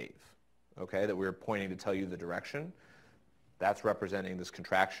tall wave, okay, that we were pointing to tell you the direction. That's representing this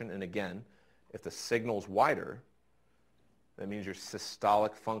contraction, and again, if the signal's wider, that means your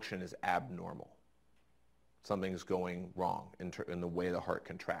systolic function is abnormal. Something's going wrong in the way the heart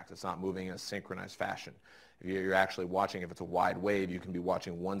contracts. It's not moving in a synchronized fashion. If you're actually watching, if it's a wide wave, you can be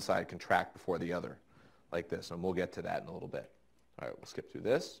watching one side contract before the other, like this, and we'll get to that in a little bit. All right, we'll skip through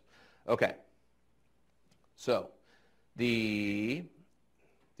this. Okay, so so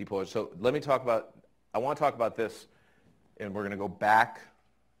let me talk about, I want to talk about this, and we're going to go back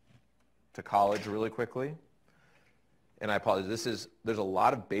to college really quickly. And I apologize, there's a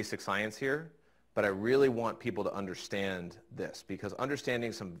lot of basic science here, but I really want people to understand this, because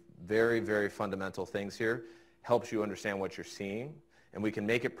understanding some very, very fundamental things here helps you understand what you're seeing, and we can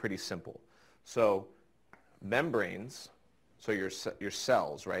make it pretty simple. So membranes, so your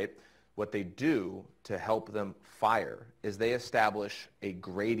cells, right, what they do to help them fire is they establish a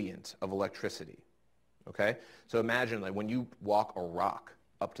gradient of electricity, okay? So imagine like when you walk a rock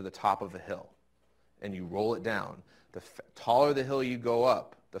up to the top of a hill and you roll it down, the taller the hill you go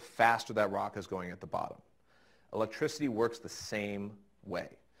up, the faster that rock is going at the bottom. Electricity works the same way.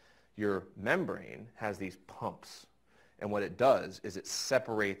 Your membrane has these pumps, and what it does is it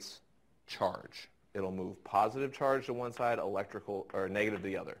separates charge. It'll move positive charge to one side, electrical or negative to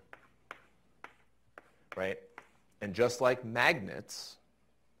the other, right? And just like magnets,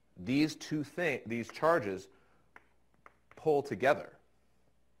 these charges pull together.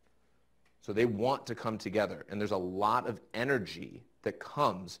 So they want to come together, and there's a lot of energy that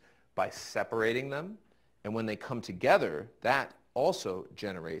comes by separating them, and when they come together, that also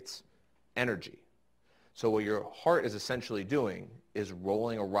generates energy. So what your heart is essentially doing is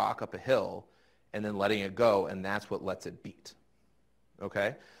rolling a rock up a hill and then letting it go, and that's what lets it beat.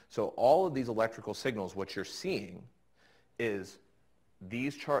 Okay? So all of these electrical signals, what you're seeing is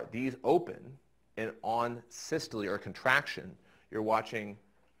these open, and on systole or contraction, you're watching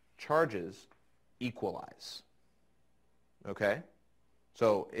charges equalize. Okay?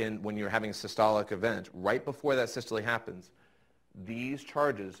 So when you're having a systolic event, right before that systole happens, these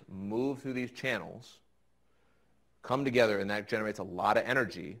charges move through these channels, come together, and that generates a lot of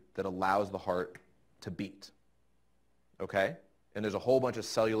energy that allows the heart to beat. Okay? And there's a whole bunch of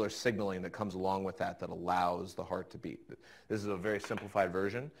cellular signaling that comes along with that allows the heart to beat. This is a very simplified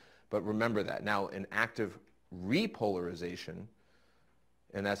version, but remember that. Now, in active repolarization,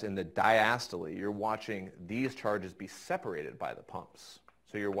 and that's in the diastole, you're watching these charges be separated by the pumps.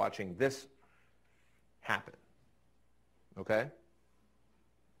 So you're watching this happen. Okay?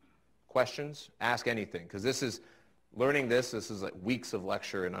 Questions? Ask anything, because this is like weeks of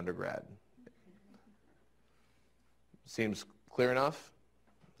lecture in undergrad. Seems clear enough?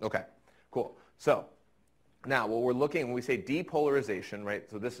 Okay, cool. So now what we're looking, when we say depolarization, right,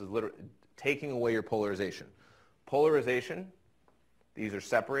 so this is literally taking away your polarization. Polarization, these are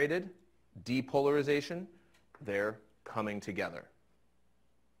separated. Depolarization, they're coming together.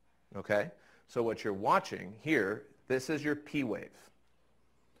 Okay? So what you're watching here, this is your P wave.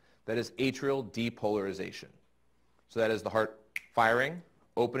 That is atrial depolarization. So that is the heart firing,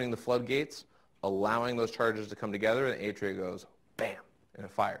 opening the floodgates, allowing those charges to come together, and the atria goes bam, and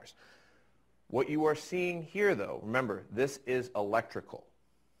it fires. What you are seeing here, though, remember, this is electrical.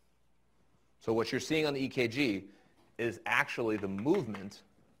 So what you're seeing on the EKG is actually the movement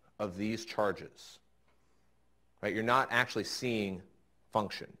of these charges. Right? You're not actually seeing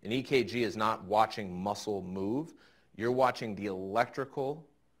function. An EKG is not watching muscle move. You're watching the electrical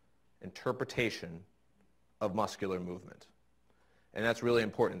interpretation of muscular movement. And that's really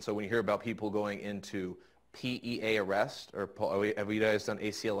important. So when you hear about people going into PEA arrest, or have you guys done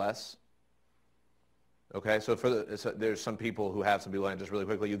ACLS? Okay, so there's some people who have, some people, and just really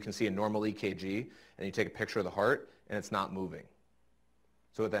quickly, you can see a normal EKG, and you take a picture of the heart, and it's not moving.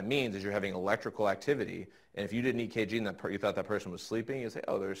 So what that means is you're having electrical activity, and if you did an EKG and you thought that person was sleeping, you say,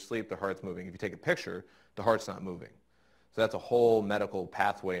 oh, they're asleep, their heart's moving. If you take a picture, the heart's not moving. So that's a whole medical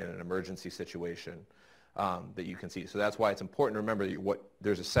pathway in an emergency situation that you can see. So that's why it's important to remember that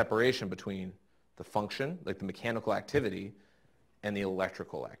there's a separation between the function, like the mechanical activity, and the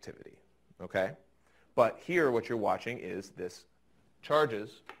electrical activity, okay? But here what you're watching is this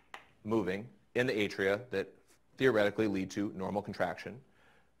charges moving in the atria that theoretically lead to normal contraction.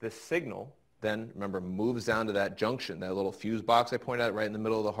 This signal then, remember, moves down to that junction, that little fuse box I pointed out right in the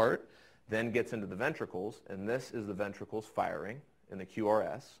middle of the heart, then gets into the ventricles, and this is the ventricles firing in the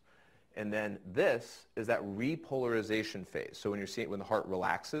QRS. And then this is that repolarization phase. So when the heart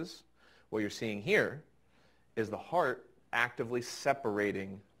relaxes, what you're seeing here is the heart actively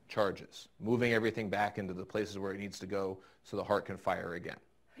separating charges, moving everything back into the places where it needs to go so the heart can fire again.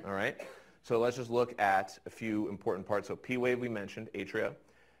 All right? So let's just look at a few important parts. So P wave we mentioned, atria.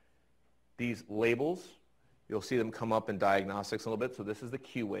 These labels, you'll see them come up in diagnostics a little bit. So this is the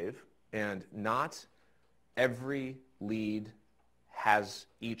Q wave, and not every lead has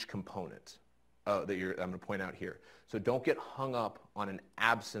each component that I'm going to point out here. So don't get hung up on an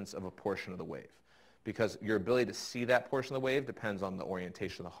absence of a portion of the wave, because your ability to see that portion of the wave depends on the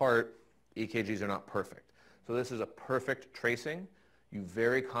orientation of the heart. EKGs are not perfect. So this is a perfect tracing. You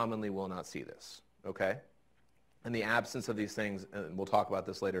very commonly will not see this, okay? And the absence of these things, and we'll talk about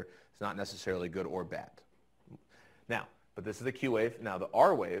this later, is not necessarily good or bad. Now, but this is the Q wave. Now the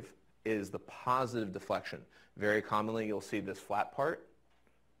R wave is the positive deflection. Very commonly you'll see this flat part.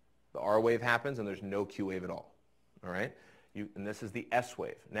 The R wave happens and there's no Q wave at all, all right? And this is the S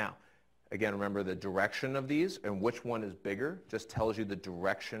wave. Now, again, remember the direction of these and which one is bigger just tells you the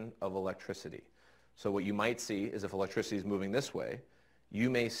direction of electricity. So what you might see is if electricity is moving this way, you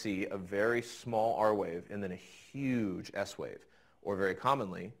may see a very small R wave and then a huge S wave. Or very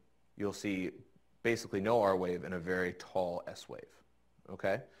commonly, you'll see basically no R wave and a very tall S wave,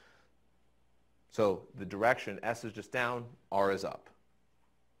 okay? So the direction, S is just down, R is up.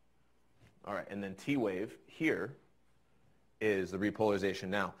 All right, and then T wave here is the repolarization.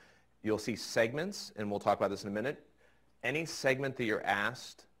 Now, you'll see segments, and we'll talk about this in a minute. Any segment that you're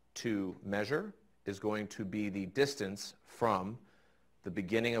asked to measure is going to be the distance from the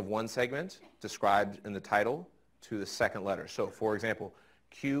beginning of one segment, described in the title, to the second letter. So, for example,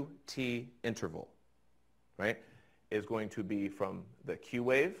 QT interval, right, is going to be from the Q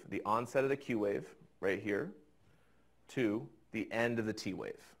wave, the onset of the Q wave, right here, to the end of the T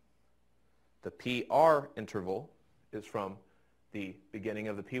wave. The PR interval is from the beginning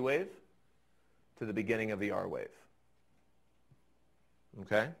of the P wave to the beginning of the R wave.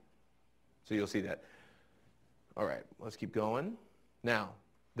 Okay? So you'll see that. All right, let's keep going. Now,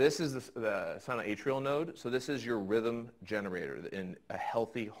 this is the sinoatrial node. So this is your rhythm generator in a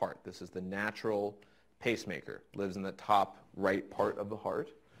healthy heart. This is the natural pacemaker. Lives in the top right part of the heart.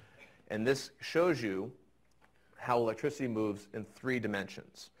 And this shows you how electricity moves in 3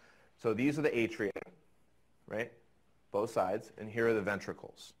 dimensions. So these are the atria, right? Both sides. And here are the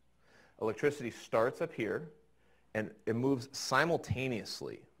ventricles. Electricity starts up here, and it moves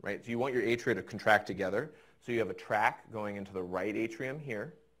simultaneously, right? So you want your atria to contract together. So you have a track going into the right atrium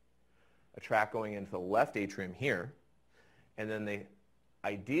here, a track going into the left atrium here, and then they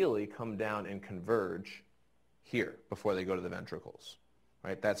ideally come down and converge here before they go to the ventricles,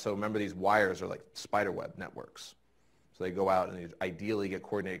 right? So remember, these wires are like spiderweb networks. So they go out and they ideally get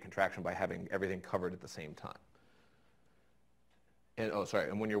coordinated contraction by having everything covered at the same time. And,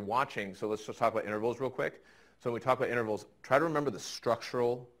 and when you're watching, so let's just talk about intervals real quick. So when we talk about intervals, try to remember the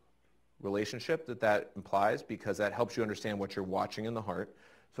structural relationship that implies, because that helps you understand what you're watching in the heart.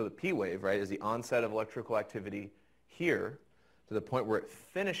 So the P wave, right, is the onset of electrical activity here to the point where it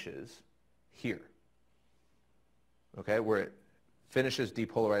finishes here, okay, where it finishes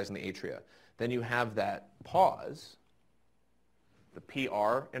depolarizing the atria. Then you have that pause, the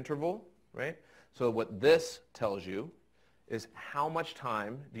PR interval, right? So what this tells you is how much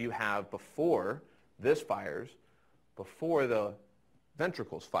time do you have before this fires, before the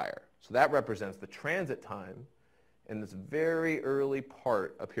ventricles fire. So that represents the transit time in this very early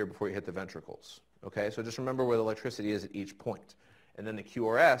part up here before you hit the ventricles. Okay, so just remember where the electricity is at each point. And then the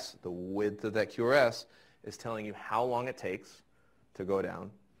QRS, the width of that QRS, is telling you how long it takes to go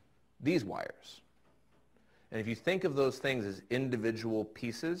down these wires. And if you think of those things as individual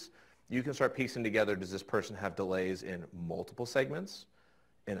pieces, you can start piecing together, does this person have delays in multiple segments,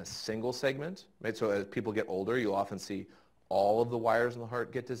 in a single segment, right? So as people get older, you'll often see all of the wires in the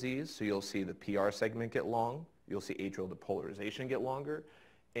heart get diseased. So you'll see the PR segment get long, you'll see atrial depolarization get longer,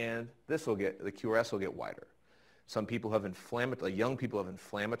 and the QRS will get wider. Some people have young people have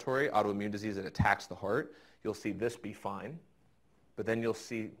inflammatory autoimmune disease that attacks the heart. You'll see this be fine, but then you'll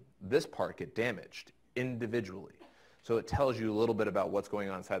see this part get damaged individually. So it tells you a little bit about what's going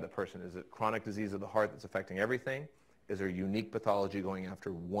on inside the person. Is it chronic disease of the heart that's affecting everything? Is there unique pathology going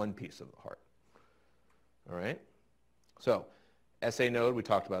after one piece of the heart? All right? So SA node, we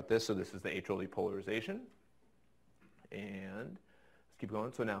talked about this. So this is the atrial depolarization. And let's keep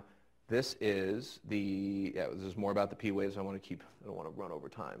going. So now this is this is more about the P waves. I don't want to run over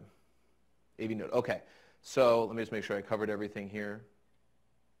time. AV node. Okay. So let me just make sure I covered everything here.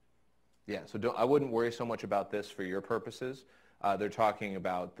 Yeah, so I wouldn't worry so much about this for your purposes. They're talking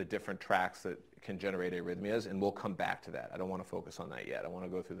about the different tracks that can generate arrhythmias, and we'll come back to that. I don't want to focus on that yet. I want to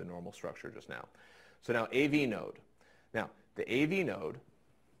go through the normal structure just now. So now AV node. Now, the AV node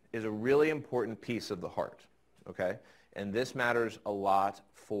is a really important piece of the heart, okay? And this matters a lot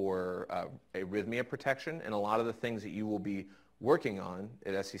for arrhythmia protection, and a lot of the things that you will be working on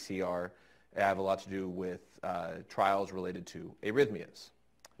at SCCR have a lot to do with trials related to arrhythmias.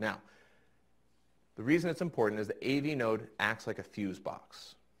 Now, the reason it's important is the AV node acts like a fuse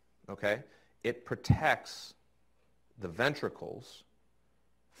box, okay? It protects the ventricles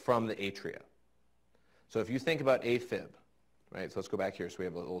from the atria. So if you think about AFib, right? So let's go back here so we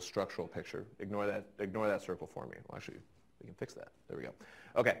have a little structural picture. Ignore that circle for me. Well, actually, we can fix that. There we go.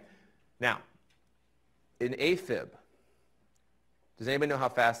 Okay. Now, in AFib, does anybody know how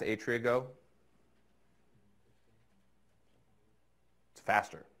fast the atria go? It's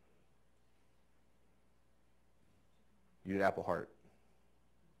faster. You did Apple Heart.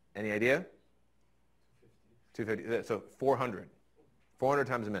 Any idea? 250. So 400. 400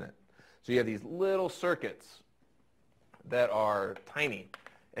 times a minute. So you have these little circuits that are tiny,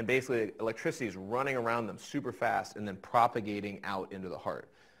 and basically electricity is running around them super fast and then propagating out into the heart.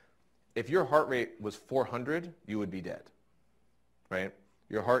 If your heart rate was 400, you would be dead, right?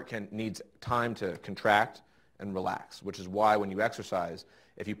 Your heart needs time to contract and relax, which is why when you exercise,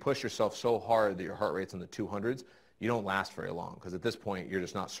 if you push yourself so hard that your heart rate's in the 200s, you don't last very long, because at this point you're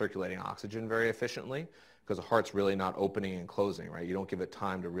just not circulating oxygen very efficiently, because the heart's really not opening and closing, right? You don't give it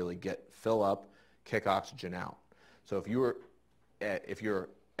time to really fill up, kick oxygen out. So if your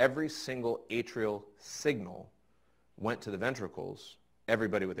every single atrial signal went to the ventricles,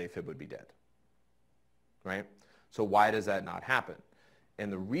 everybody with AFib would be dead, right? So why does that not happen?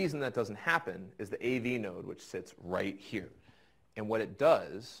 And the reason that doesn't happen is the AV node, which sits right here. And what it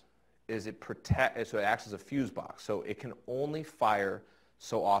does is it acts as a fuse box. So it can only fire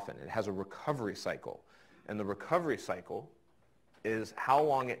so often. It has a recovery cycle. And the recovery cycle is how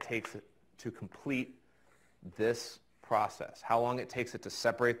long it takes it to complete this process, how long it takes it to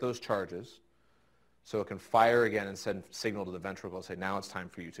separate those charges so it can fire again and send signal to the ventricle and say, now it's time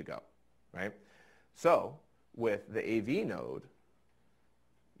for you to go, right? So with the AV node,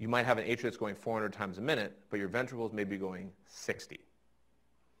 you might have an atria that's going 400 times a minute, but your ventricles may be going 60.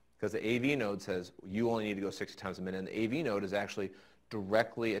 Because the AV node says you only need to go 60 times a minute, and the AV node is actually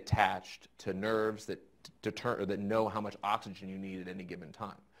directly attached to nerves that know how much oxygen you need at any given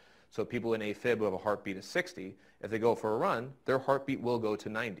time. So people in AFib who have a heartbeat of 60, if they go for a run, their heartbeat will go to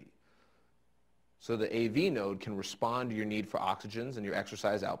 90. So the AV node can respond to your need for oxygens and your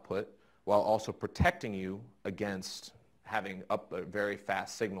exercise output while also protecting you against having very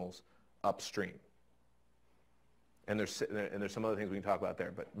fast signals upstream. And there's some other things we can talk about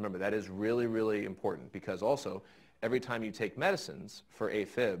there. But remember, that is really, really important, because also every time you take medicines for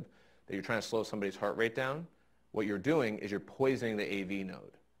AFib that you're trying to slow somebody's heart rate down, what you're doing is you're poisoning the AV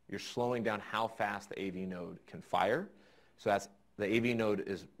node. you're slowing down how fast the AV node can fire. So that's, the AV node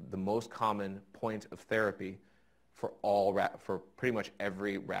is the most common point of therapy for for pretty much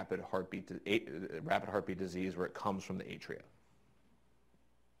every rapid heartbeat disease where it comes from the atria.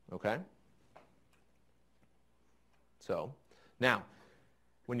 Okay? So, now,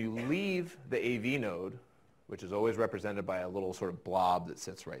 when you leave the AV node, which is always represented by a little sort of blob that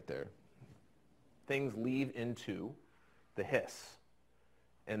sits right there, things leave into the His.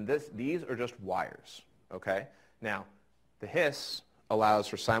 And these are just wires, okay? Now, the His allows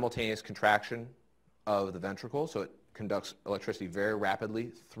for simultaneous contraction of the ventricle, so it conducts electricity very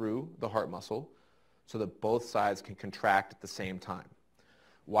rapidly through the heart muscle so that both sides can contract at the same time.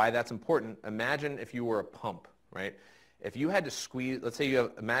 Why that's important, imagine if you were a pump, right? If you had to squeeze, let's say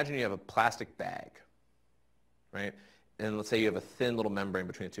imagine you have a plastic bag, right? And let's say you have a thin little membrane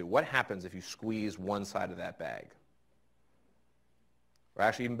between the two. What happens if you squeeze one side of that bag? Or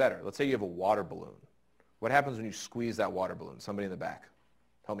actually even better, let's say you have a water balloon. What happens when you squeeze that water balloon? Somebody in the back,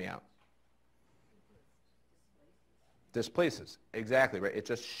 help me out. Displaces, exactly, right? It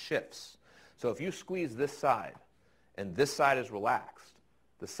just shifts. So if you squeeze this side and this side is relaxed,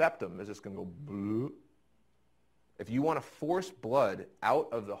 the septum is just going to go blue. If you want to force blood out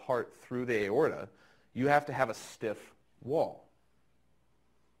of the heart through the aorta, you have to have a stiff wall.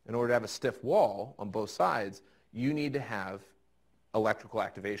 In order to have a stiff wall on both sides, you need to have electrical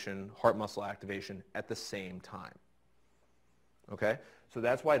activation, heart muscle activation at the same time. Okay? So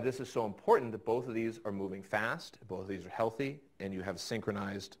that's why this is so important that both of these are moving fast, both of these are healthy, and you have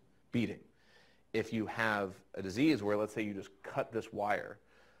synchronized beating. If you have a disease where, let's say you just cut this wire,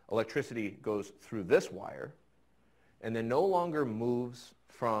 electricity goes through this wire, and then no longer moves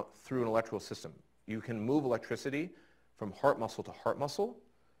through an electrical system. You can move electricity from heart muscle to heart muscle,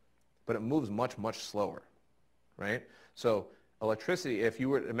 but it moves much, much slower, right? So electricity,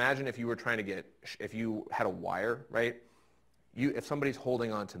 imagine if you were trying to if you had a wire, right? If somebody's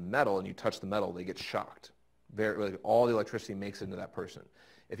holding on to metal and you touch the metal, they get shocked. All the electricity makes it into that person.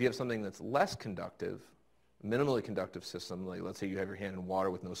 If you have something that's less conductive, minimally conductive system, like let's say you have your hand in water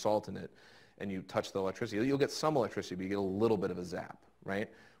with no salt in it, and you touch the electricity, you'll get some electricity, but you get a little bit of a zap, right?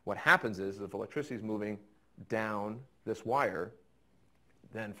 What happens is if electricity is moving down this wire,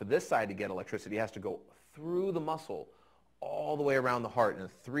 then for this side to get electricity, it has to go through the muscle all the way around the heart in a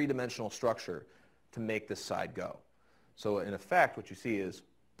three-dimensional structure to make this side go. So in effect, what you see is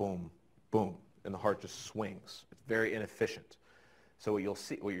boom, boom, and the heart just swings. It's very inefficient. So what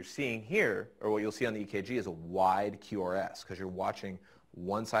you're seeing here, or what you'll see on the EKG, is a wide QRS, because you're watching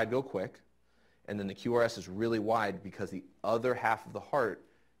one side go quick, and then the QRS is really wide because the other half of the heart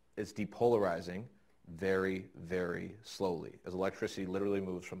is depolarizing very, very slowly, as electricity literally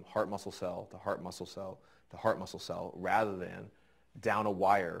moves from heart muscle cell to heart muscle cell to heart muscle cell, rather than down a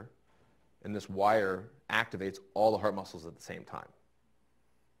wire, and this wire activates all the heart muscles at the same time.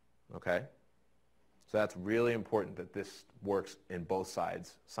 Okay? So that's really important that this works in both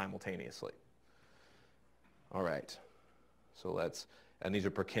sides simultaneously. All right. So and these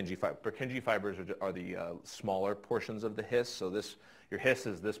are Purkinje fibers. Purkinje fibers are the smaller portions of the His. So your His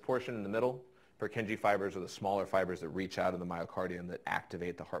is this portion in the middle. Purkinje fibers are the smaller fibers that reach out in the myocardium that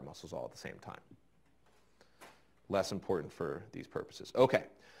activate the heart muscles all at the same time. Less important for these purposes. Okay.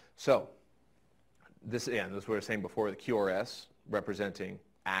 So this is what we were saying before, the QRS representing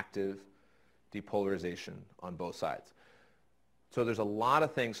active depolarization on both sides. So there's a lot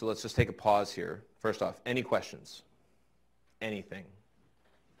of things, so let's just take a pause here. First off, any questions? Anything?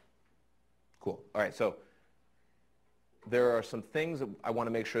 Cool. All right, so there are some things that I want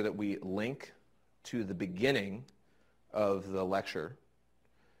to make sure that we link to the beginning of the lecture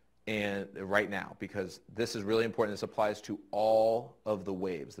and right now, because this is really important. This applies to all of the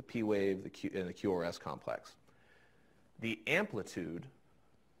waves, the P wave, and the QRS complex. The amplitude,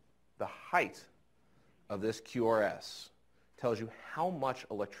 the height of this QRS tells you how much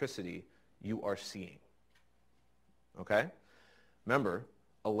electricity you are seeing. Okay? Remember,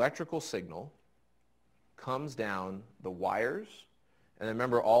 electrical signal comes down the wires, and then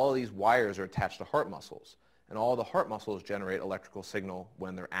remember all of these wires are attached to heart muscles, and all the heart muscles generate electrical signal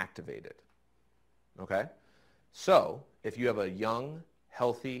when they're activated. Okay? So, if you have a young,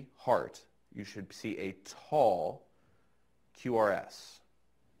 healthy heart, you should see a tall QRS.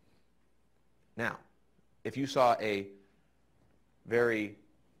 Now, if you saw a very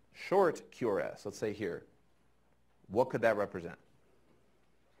short QRS, let's say here, what could that represent?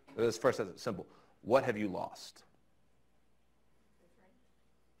 Let's first, that's simple. What have you lost?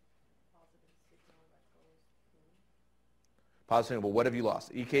 Positive signal, but what have you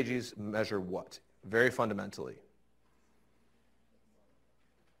lost? EKGs measure what? Very fundamentally.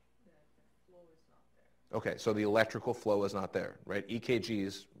 Okay, so the electrical flow is not there, right?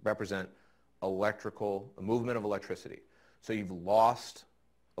 EKGs represent electrical, a movement of electricity. So you've lost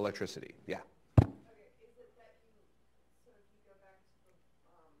electricity, yeah. Okay, is it that you, so if you go back to the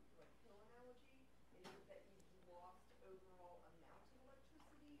like pill analogy, is it that you've lost overall amount of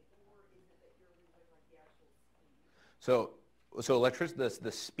electricity, or is it that you're losing like the actual speed? So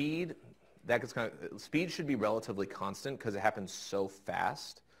the speed, that gets speed should be relatively constant because it happens so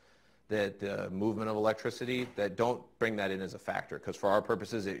fast that the movement of electricity, that don't bring that in as a factor, because for our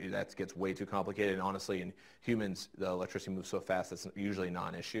purposes that gets way too complicated, and honestly in humans the electricity moves so fast that's usually a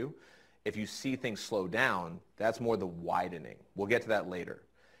non-issue. If you see things slow down, that's more the widening. We'll get to that later.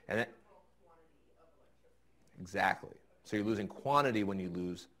 And exactly. So you're losing quantity when you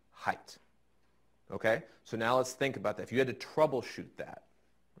lose height. Okay? So now let's think about that. If you had to troubleshoot that,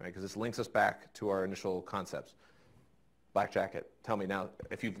 right, because this links us back to our initial concepts. Black jacket, tell me now,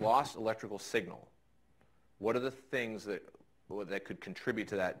 if you've lost electrical signal, what are the things that could contribute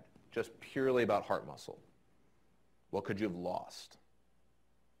to that just purely about heart muscle? What could you have lost?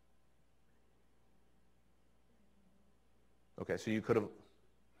 Okay, so you could have,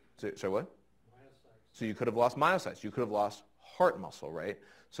 sorry, what? Myocytes. So you could have lost myocytes. You could have lost heart muscle, right?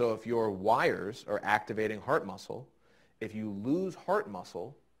 So if your wires are activating heart muscle, if you lose heart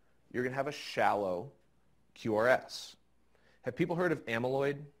muscle, you're going to have a shallow QRS. Have people heard of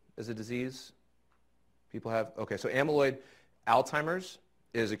amyloid as a disease? People have? Okay, so amyloid, Alzheimer's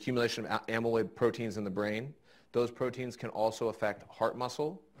is accumulation of amyloid proteins in the brain. Those proteins can also affect heart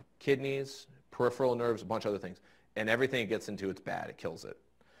muscle, kidneys, peripheral nerves, a bunch of other things. And everything it gets into, it's bad. It kills it.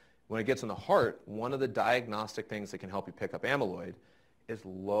 When it gets in the heart, one of the diagnostic things that can help you pick up amyloid is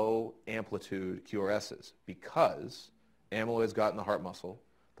low amplitude QRSs, because amyloid's got in the heart muscle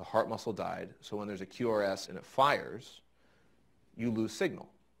died, so when there's a QRS and it fires, you lose signal.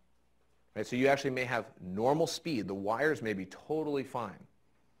 Right? So you actually may have normal speed. The wires may be totally fine.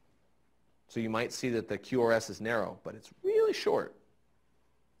 So you might see that the QRS is narrow, but it's really short.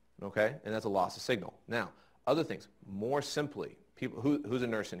 Okay? And that's a loss of signal. Now, other things, more simply, people, who's a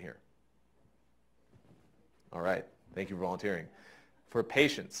nurse in here? All right. Thank you for volunteering. For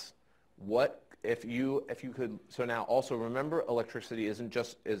patients, what if you could, so now also remember, electricity isn't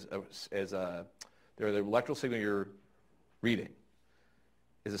just the electrical signal you're reading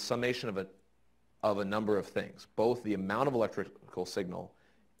is a summation of a number of things, both the amount of electrical signal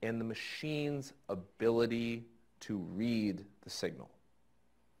and the machine's ability to read the signal.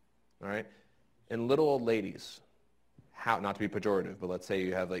 All right? And little old ladies, not to be pejorative, but let's say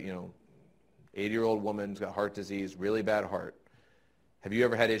you have 80-year-old woman who's got heart disease, really bad heart. Have you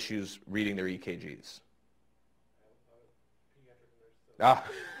ever had issues reading their EKGs? Ah.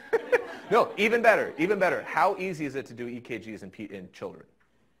 No, even better, even better. How easy is it to do EKGs in children?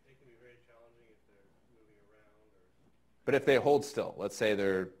 It can be very challenging if they're moving around. But if they hold still, let's say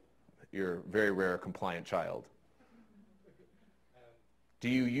they're your very rare compliant child, do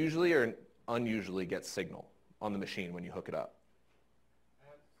you usually or unusually get signal on the machine when you hook it up? I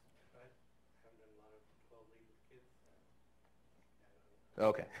haven't done a lot of 12 leads with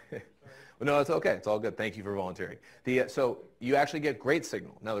kids. Okay. Well, no, it's okay. It's all good. Thank you for volunteering. So you actually get great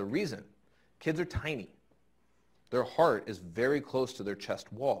signal. Now the reason, kids are tiny. Their heart is very close to their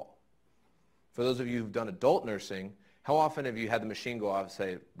chest wall. For those of you who've done adult nursing, how often have you had the machine go off and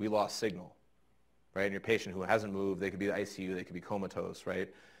say, we lost signal, right? And your patient who hasn't moved, they could be in the ICU, they could be comatose, right?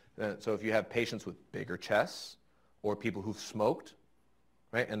 So if you have patients with bigger chests or people who've smoked,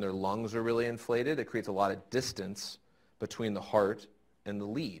 right, and their lungs are really inflated, it creates a lot of distance between the heart and the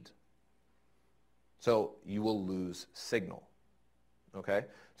lead. So you will lose signal, okay?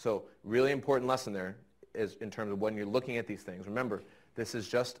 So really important lesson there is in terms of when you're looking at these things. Remember, this is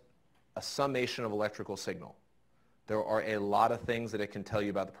just a summation of electrical signal. There are a lot of things that it can tell you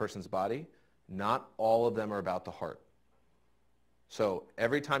about the person's body. Not all of them are about the heart. So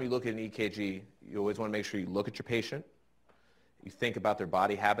every time you look at an EKG, you always want to make sure you look at your patient. You think about their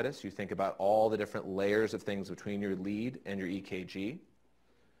body habitus. You think about all the different layers of things between your lead and your EKG.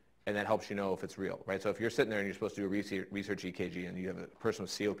 And that helps you know if it's real, right? So if you're sitting there and you're supposed to do a research EKG and you have a person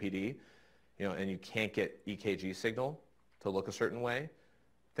with COPD, and you can't get EKG signal to look a certain way,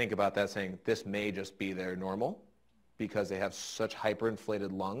 think about that saying, this may just be their normal because they have such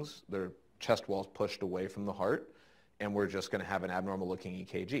hyperinflated lungs, their chest wall's pushed away from the heart, and we're just going to have an abnormal looking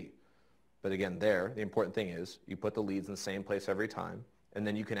EKG. But again, the important thing is you put the leads in the same place every time, and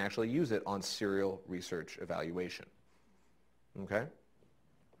then you can actually use it on serial research evaluation. Okay?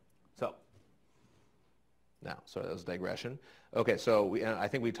 So, now, sorry, that was a digression. Okay, so I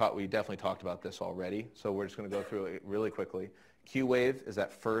think we definitely talked about this already, so we're just going to go through it really quickly. Q wave is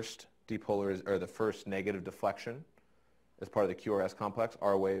that first or the first negative deflection as part of the QRS complex.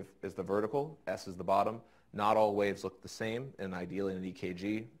 R wave is the vertical, S is the bottom. Not all waves look the same, and ideally in an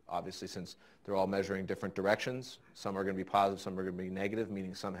EKG, obviously since they're all measuring different directions, some are going to be positive, some are going to be negative,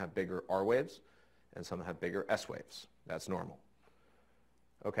 meaning some have bigger R waves and some have bigger S waves. That's normal.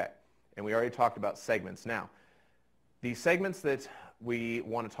 Okay, and we already talked about segments. Now, the segments that we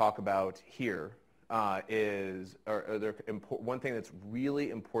want to talk about here one thing that's really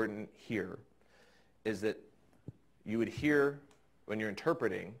important here is that you would hear when you're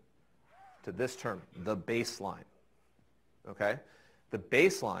interpreting to this term, the baseline. Okay? The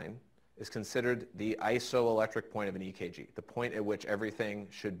baseline is considered the isoelectric point of an EKG, the point at which everything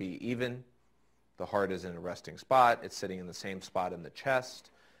should be even. The heart is in a resting spot. It's sitting in the same spot in the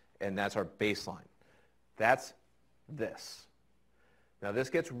chest, and that's our baseline. That's this. Now,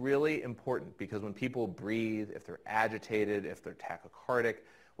 this gets really important because when people breathe, if they're agitated, if they're tachycardic,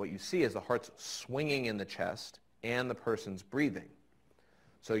 what you see is the heart's swinging in the chest and the person's breathing.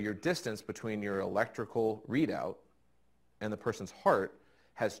 So your distance between your electrical readout and the person's heart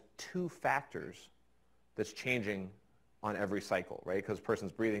has two factors that's changing on every cycle, right? Because the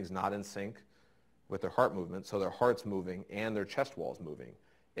person's breathing is not in sync with their heart movement, so their heart's moving and their chest wall's moving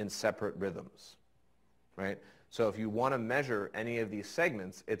in separate rhythms, right? So if you want to measure any of these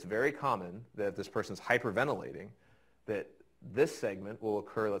segments, it's very common that if this person's hyperventilating, that this segment will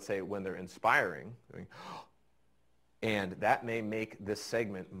occur, let's say, when they're inspiring, and that may make this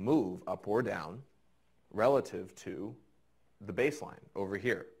segment move up or down relative to the baseline over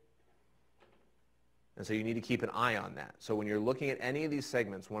here. And so you need to keep an eye on that. So when you're looking at any of these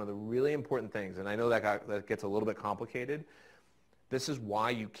segments, one of the really important things, and I know that gets a little bit complicated, this is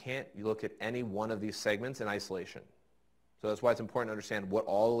why you can't look at any one of these segments in isolation. So that's why it's important to understand what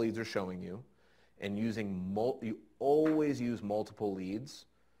all the leads are showing you, and you always use multiple leads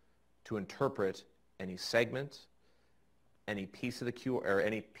to interpret any segment, any piece of the Q, or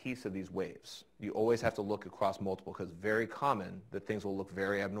any piece of these waves. You always have to look across multiple because it's very common that things will look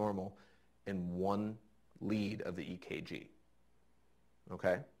very abnormal in one lead of the EKG.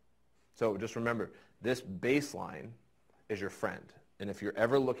 Okay? So just remember, this baseline is your friend. And if you're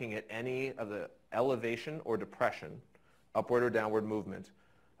ever looking at any of the elevation or depression, upward or downward movement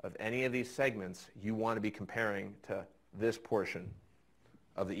of any of these segments, you want to be comparing to this portion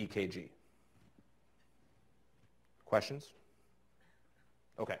of the EKG. Questions?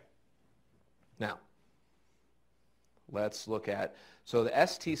 Okay. Now, let's look at, so the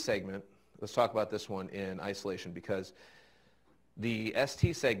ST segment, let's talk about this one in isolation because the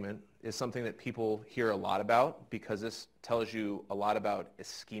ST segment is something that people hear a lot about because this tells you a lot about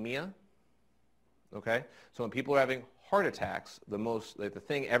ischemia. Okay? So when people are having heart attacks, the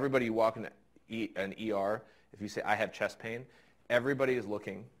thing everybody you walk into an ER, if you say, I have chest pain, everybody is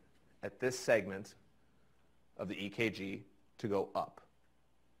looking at this segment of the EKG to go up.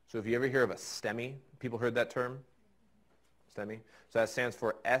 So if you ever hear of a STEMI, people heard that term? STEMI? So that stands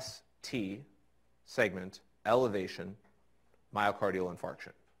for ST segment elevation myocardial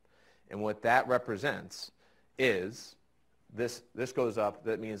infarction. And what that represents is this goes up.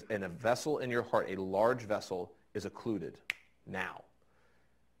 That means in a vessel in your heart, a large vessel is occluded now.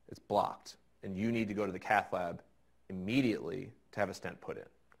 It's blocked. And you need to go to the cath lab immediately to have a stent put in.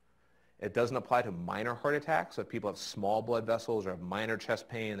 It doesn't apply to minor heart attacks. So if people have small blood vessels or have minor chest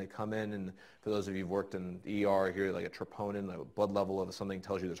pain, they come in, and for those of you who've worked in the ER, here like a troponin, the blood level of something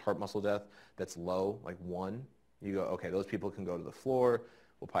tells you there's heart muscle death that's low, like 1. You go, okay, those people can go to the floor.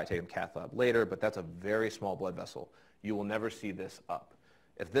 We'll probably take them cath lab later, but that's a very small blood vessel. You will never see this up.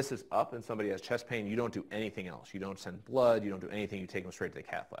 If this is up and somebody has chest pain, you don't do anything else. You don't send blood. You don't do anything. You take them straight to the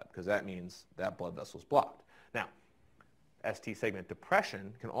cath lab because that means that blood vessel is blocked. Now, ST segment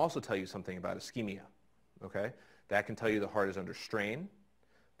depression can also tell you something about ischemia. Okay? That can tell you the heart is under strain,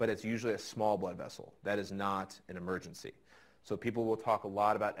 but it's usually a small blood vessel. That is not an emergency. So people will talk a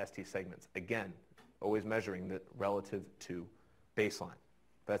lot about ST segments. Again, always measuring that relative to baseline.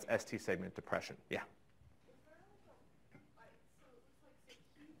 That's ST segment depression. Yeah? Is there like so it looks like so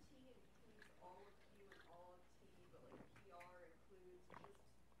QT includes all of Q and all of T, but like PR includes just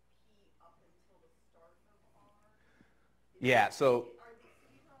P up until the start of R? Yeah, so Are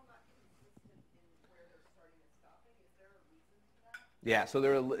these all not consistent in where they're starting and stopping? Is there a reason to that? yeah, so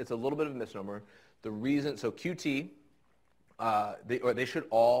it's a little bit of a misnomer. The reason, so QT,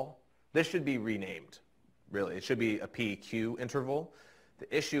 this should be renamed, really. It should be a PQ interval.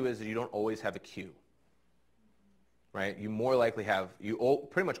 The issue is that you don't always have a Q, right? You more likely have,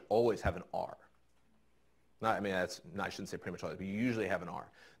 pretty much always have an R. I shouldn't say pretty much always, but you usually have an R.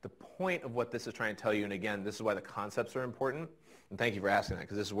 The point of what this is trying to tell you, and again, this is why the concepts are important, and thank you for asking that,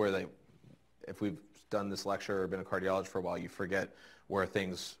 because this is where if we've done this lecture or been a cardiologist for a while, you forget where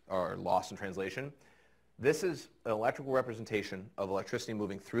things are lost in translation. This is an electrical representation of electricity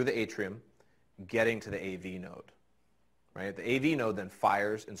moving through the atrium, getting to the AV node. Right? The AV node then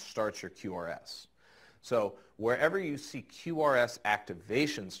fires and starts your QRS. So wherever you see QRS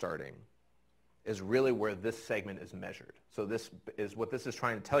activation starting is really where this segment is measured. So this is what this is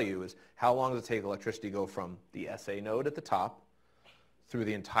trying to tell you is how long does it take electricity to go from the SA node at the top through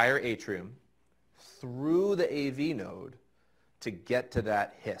the entire atrium, through the AV node to get to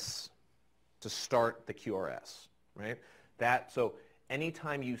that hiss, to start the QRS, right? So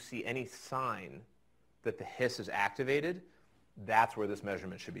anytime you see any sign that the hiss is activated, that's where this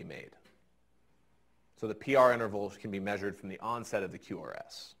measurement should be made. So the PR intervals can be measured from the onset of the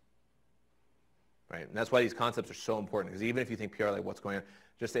QRS. Right? And that's why these concepts are so important, because even if you think PR, like what's going on,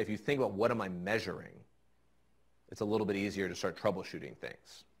 just say if you think about what am I measuring, it's a little bit easier to start troubleshooting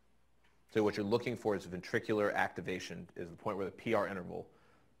things. So what you're looking for is ventricular activation, is the point where the PR interval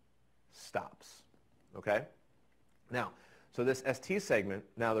stops. Okay? Now, so this ST segment,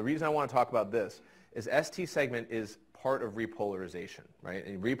 now the reason I want to talk about this is ST segment is part of repolarization, right?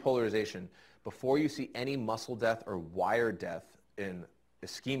 And repolarization, before you see any muscle death or wire death in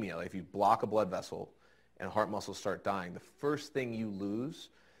ischemia, like if you block a blood vessel and heart muscles start dying, the first thing you lose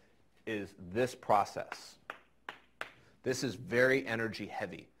is this process. This is very energy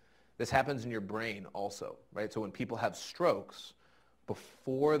heavy. This happens in your brain also, right? So when people have strokes,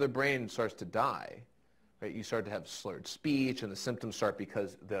 before the brain starts to die, right, you start to have slurred speech, and the symptoms start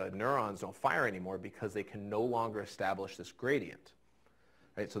because the neurons don't fire anymore because they can no longer establish this gradient.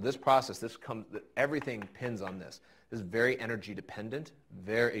 Right? So this process, everything pins on this. This is very energy dependent.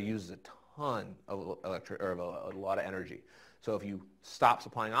 It uses a ton of a lot of energy. So if you stop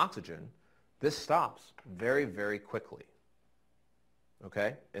supplying oxygen, this stops very, very quickly.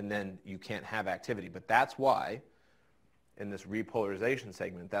 Okay? And then you can't have activity. But that's why, in this repolarization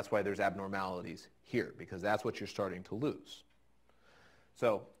segment, that's why there's abnormalities here, because that's what you're starting to lose.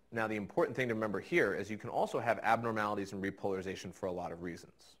 So now the important thing to remember here is you can also have abnormalities in repolarization for a lot of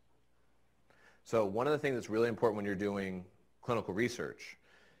reasons. So one of the things that's really important when you're doing clinical research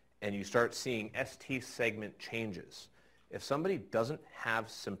and you start seeing ST segment changes, if somebody doesn't have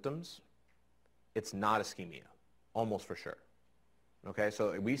symptoms, it's not ischemia, almost for sure. Okay,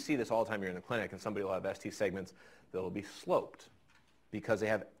 so we see this all the time here in the clinic, and somebody will have ST segments that will be sloped because they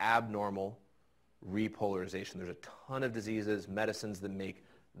have abnormal repolarization. There's a ton of diseases, medicines that make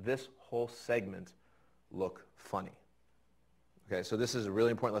this whole segment look funny. Okay, so this is a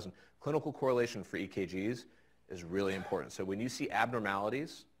really important lesson. Clinical correlation for EKGs is really important. So when you see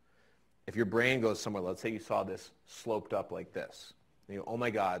abnormalities, if your brain goes somewhere, let's say you saw this sloped up like this, and you go, oh my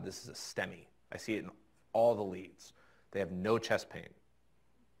God, this is a STEMI. I see it in all the leads. They have no chest pain.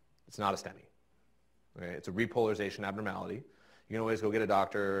 It's not a STEMI. Okay? It's a repolarization abnormality. You can always go get a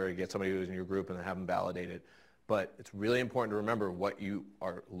doctor or get somebody who's in your group and have them validate it. But it's really important to remember what you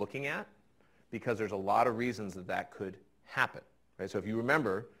are looking at, because there's a lot of reasons that that could happen. Right? So if you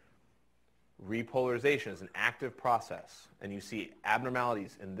remember, repolarization is an active process, and you see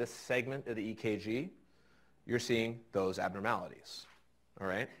abnormalities in this segment of the EKG, you're seeing those abnormalities. All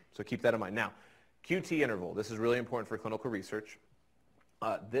right? So keep that in mind. Now, QT interval. This is really important for clinical research.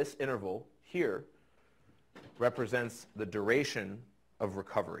 This interval here represents the duration of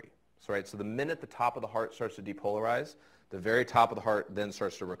recovery. So, right, so the minute the top of the heart starts to depolarize, the very top of the heart then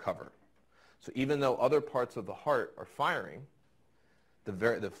starts to recover. So even though other parts of the heart are firing,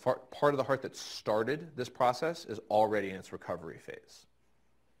 the part of the heart that started this process is already in its recovery phase.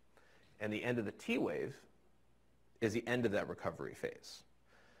 And the end of the T wave is the end of that recovery phase.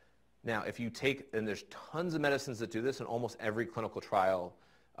 Now, if you take, and there's tons of medicines that do this, and almost every clinical trial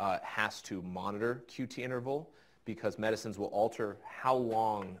has to monitor QT interval, because medicines will alter how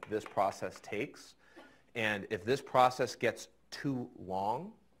long this process takes. And if this process gets too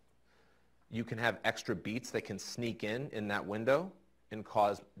long, you can have extra beats that can sneak in that window and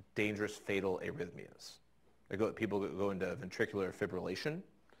cause dangerous, fatal arrhythmias. People go into ventricular fibrillation.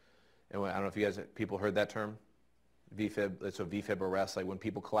 And I don't know if you guys, people heard that term? VFib, it's a VFib arrest, like when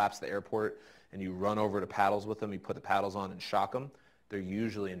people collapse at the airport and you run over to paddles with them, you put the paddles on and shock them, they're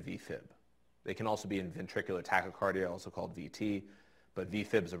usually in VFib. They can also be in ventricular tachycardia, also called VT, but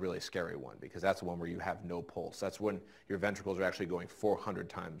VFib is a really scary one because that's the one where you have no pulse. That's when your ventricles are actually going 400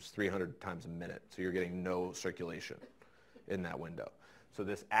 times, 300 times a minute, so you're getting no circulation in that window. So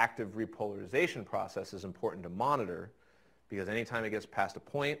this active repolarization process is important to monitor, because anytime it gets past a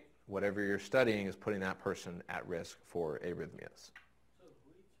point, whatever you're studying is putting that person at risk for arrhythmias. So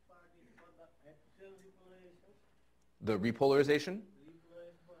which part is for the atrial repolarization? The repolarization?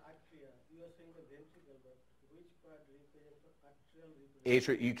 Repolarization for atria. You are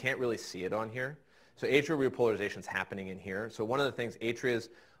Atria, you can't really see it on here. So atrial repolarization is happening in here. So one of the things, atrias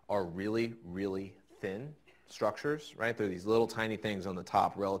are really, really thin structures, right? They're these little tiny things on the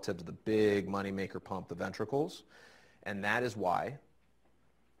top relative to the big moneymaker pump, the ventricles. And that is why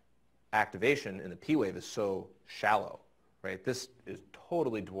activation in the P wave is so shallow, right? This is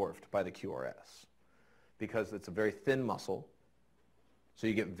totally dwarfed by the QRS because it's a very thin muscle, so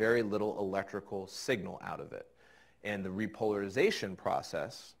you get very little electrical signal out of it. And the repolarization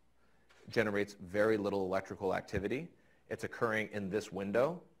process generates very little electrical activity. It's occurring in this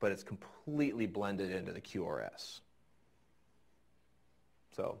window, but it's completely blended into the QRS.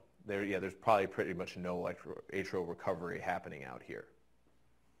 So there's probably pretty much no atrial recovery happening out here.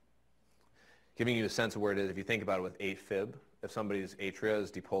 Giving you a sense of where it is, if you think about it with AFib, if somebody's atria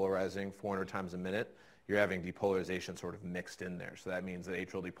is depolarizing 400 times a minute, you're having depolarization sort of mixed in there. So that means that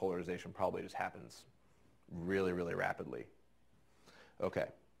atrial depolarization probably just happens really, really rapidly. Okay.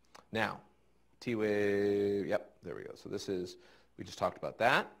 Now, T-wave, yep, there we go. So this is, we just talked about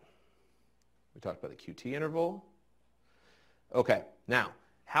that. We talked about the QT interval. Okay, now,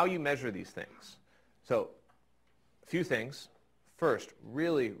 how you measure these things. So, a few things. First,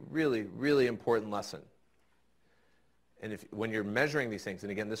 really, really, really important lesson. And when you're measuring these things,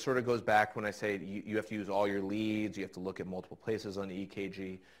 and again, this sort of goes back when I say you have to use all your leads, you have to look at multiple places on the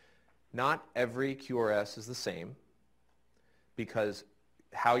EKG. Not every QRS is the same because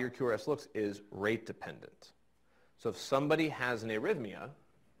how your QRS looks is rate dependent. So if somebody has an arrhythmia,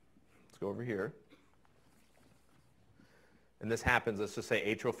 let's go over here, and this happens, let's just say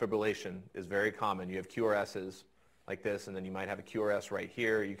atrial fibrillation is very common. You have QRSs like this, and then you might have a QRS right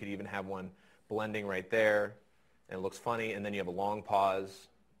here. You could even have one blending right there, and it looks funny, and then you have a long pause,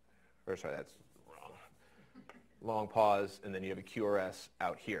 or sorry, that's wrong. Long pause, and then you have a QRS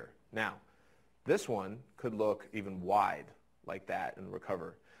out here. Now, this one could look even wide like that and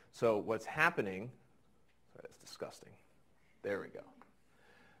recover. So what's happening, sorry, that's disgusting. There we go.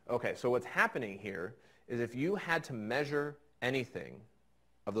 Okay, so what's happening here is if you had to measure anything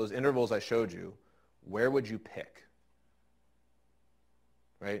of those intervals I showed you, where would you pick?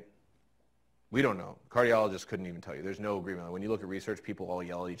 Right? We don't know. Cardiologists couldn't even tell you. There's no agreement. When you look at research, people all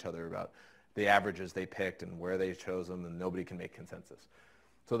yell at each other about the averages they picked and where they chose them, and nobody can make consensus.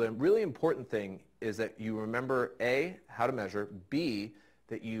 So the really important thing is that you remember, A, how to measure, B,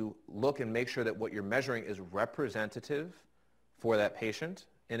 that you look and make sure that what you're measuring is representative for that patient.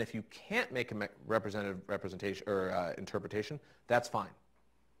 And if you can't make a representative representation or interpretation, that's fine.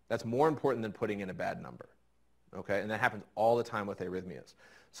 That's more important than putting in a bad number. Okay? And that happens all the time with arrhythmias.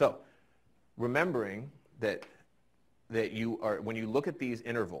 So remembering that you are, when you look at these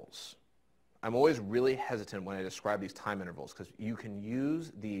intervals, I'm always really hesitant when I describe these time intervals because you can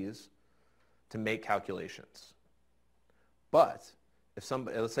use these to make calculations. But if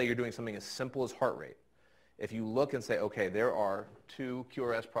somebody, let's say you're doing something as simple as heart rate, if you look and say, okay, there are two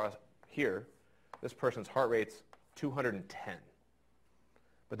QRS here, this person's heart rate's 210.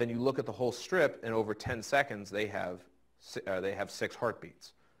 But then you look at the whole strip, and over 10 seconds, they have 6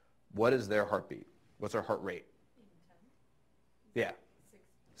 heartbeats. What is their heartbeat? What's their heart rate? Yeah,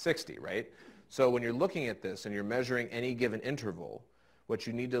 60, right? So when you're looking at this and you're measuring any given interval, what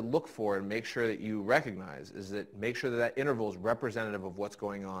you need to look for and make sure that you recognize is that make sure that that interval is representative of what's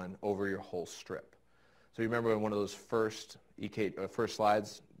going on over your whole strip. So you remember in one of those first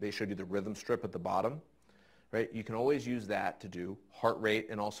slides, they showed you the rhythm strip at the bottom, right? You can always use that to do heart rate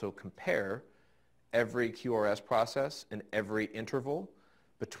and also compare every QRS process and every interval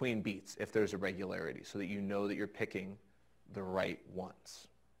between beats if there's irregularity so that you know that you're picking the right ones.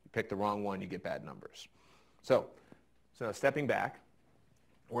 You pick the wrong one, you get bad numbers. So now stepping back,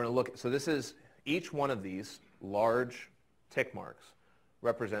 we're going to look, so this is, each one of these large tick marks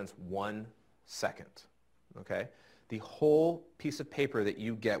represents 1 second, okay? The whole piece of paper that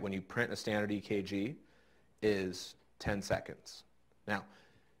you get when you print a standard EKG is 10 seconds. Now,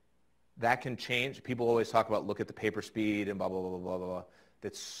 that can change. People always talk about look at the paper speed and blah, blah, blah, blah, blah, blah.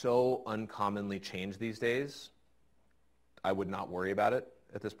 That's so uncommonly changed these days. I would not worry about it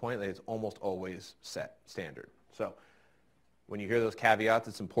at this point. It's almost always set standard. So when you hear those caveats,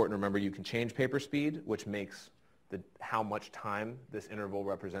 it's important to remember you can change paper speed, which makes how much time this interval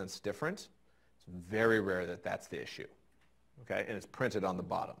represents different. It's very rare that that's the issue. Okay? And it's printed on the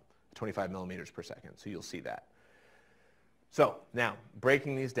bottom, 25 millimeters per second. So you'll see that. So now,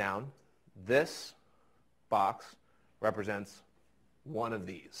 breaking these down, this box represents one of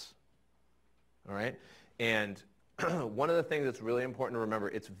these. All right? And one of the things that's really important to remember,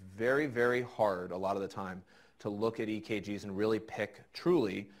 it's very, very hard a lot of the time to look at EKGs and really pick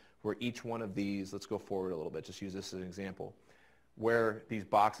truly where each one of these, let's go forward a little bit, just use this as an example, where these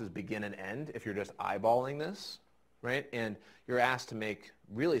boxes begin and end if you're just eyeballing this, right? And you're asked to make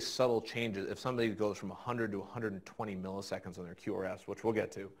really subtle changes. If somebody goes from 100 to 120 milliseconds on their QRS, which we'll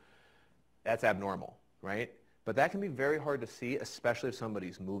get to, that's abnormal, right? But that can be very hard to see, especially if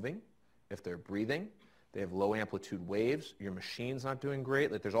somebody's moving, if they're breathing, they have low amplitude waves, your machine's not doing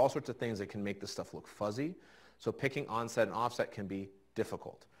great. Like there's all sorts of things that can make this stuff look fuzzy. So picking onset and offset can be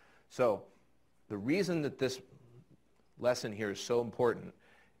difficult. So the reason that this lesson here is so important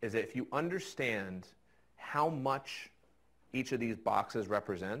is that if you understand how much each of these boxes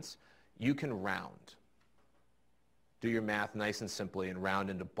represents, you can round. Do your math nice and simply and round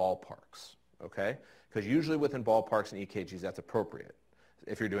into ballparks, okay? Because usually within ballparks and EKGs, that's appropriate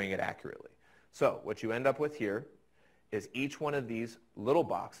if you're doing it accurately. So what you end up with here is each one of these little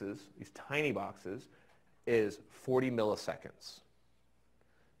boxes, these tiny boxes, is 40 milliseconds.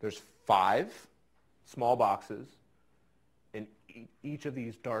 There's 5 small boxes in each of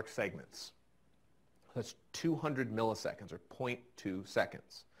these dark segments. That's 200 milliseconds, or 0.2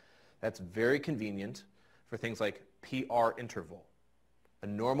 seconds. That's very convenient for things like PR interval. A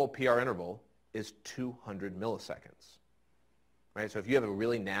normal PR interval is 200 milliseconds. Right? So if you have a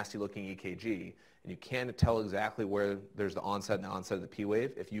really nasty looking EKG and you can't tell exactly where there's the onset and the onset of the P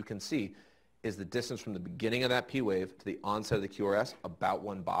wave, if you can see, is the distance from the beginning of that P wave to the onset of the QRS about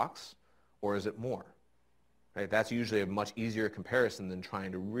 1 box, or is it more? Right? That's usually a much easier comparison than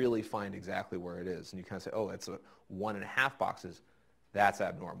trying to really find exactly where it is. And you kind of say, oh, it's 1.5 boxes. That's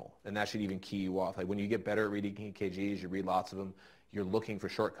abnormal. And that should even key you off. Like when you get better at reading EKGs, you read lots of them, you're looking for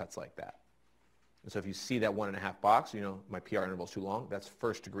shortcuts like that. And so if you see that 1.5 box, you know, my PR interval is too long, that's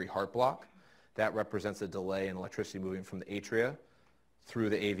first degree heart block. That represents a delay in electricity moving from the atria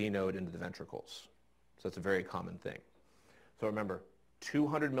through the AV node into the ventricles. So that's a very common thing. So remember,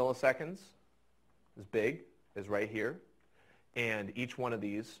 200 milliseconds is big, is right here. And each one of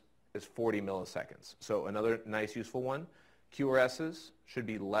these is 40 milliseconds. So another nice useful one, QRSs should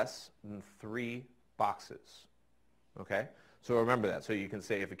be less than 3 boxes. Okay? So remember that. So you can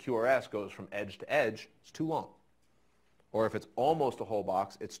say if a QRS goes from edge to edge, it's too long. Or if it's almost a whole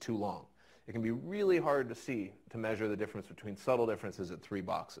box, it's too long. It can be really hard to see, to measure the difference between subtle differences at 3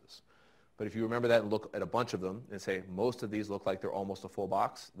 boxes. But if you remember that and look at a bunch of them and say most of these look like they're almost a full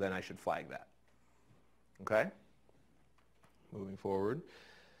box, then I should flag that. Okay? Moving forward.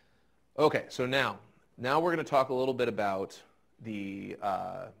 Okay, so now we're going to talk a little bit about the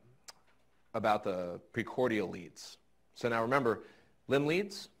precordial leads. So now remember, limb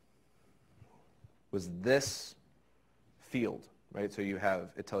leads was this field, right? So you have,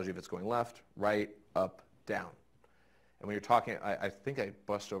 it tells you if it's going left, right, up, down. And when you're talking, I think I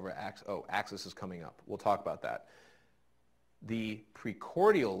bust over axis. Oh, axis is coming up. We'll talk about that. The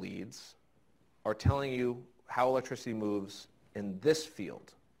precordial leads are telling you how electricity moves in this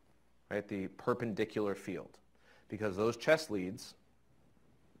field, right? The perpendicular field. Because those chest leads,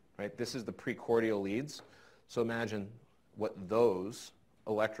 right, this is the precordial leads. So imagine what those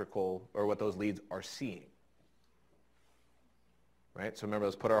electrical, or what those leads are seeing. Right? So remember,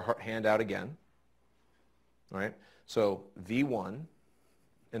 let's put our hand out again. All right? So V1,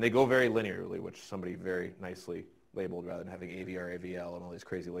 and they go very linearly, which somebody very nicely labeled rather than having AVR, AVL, and all these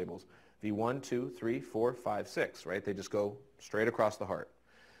crazy labels. V1, 2, 3, 4, 5, 6, right? They just go straight across the heart.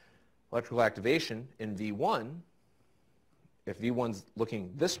 Electrical activation in V1, if V1's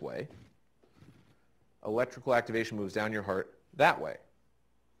looking this way, electrical activation moves down your heart that way.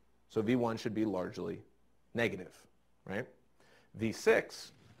 So V1 should be largely negative, right?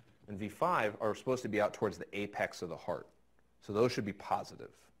 V6 and V5 are supposed to be out towards the apex of the heart. So those should be positive.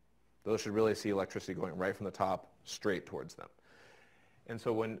 Those should really see electricity going right from the top straight towards them. And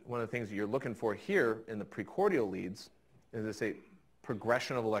so one of the things that you're looking for here in the precordial leads is this a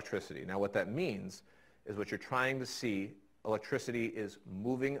progression of electricity. Now what that means is what you're trying to see, electricity is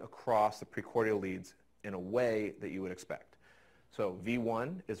moving across the precordial leads in a way that you would expect. So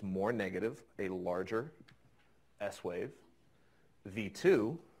V1 is more negative, a larger S wave.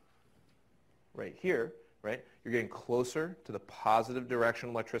 V2, right here, right? You're getting closer to the positive direction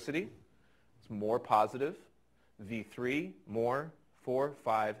of electricity. It's more positive. V3, more, 4,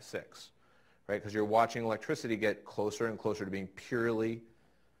 5, 6, right? Because you're watching electricity get closer and closer to being purely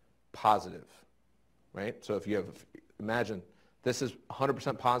positive, right? So if you have, imagine this is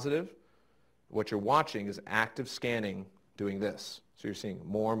 100% positive. What you're watching is active scanning doing this. So you're seeing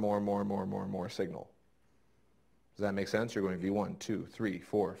more signal. Does that make sense? You're going V1, 2, 3,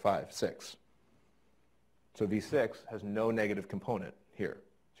 4, 5, 6. So V6 has no negative component here.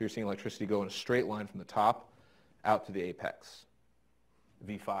 So you're seeing electricity go in a straight line from the top out to the apex.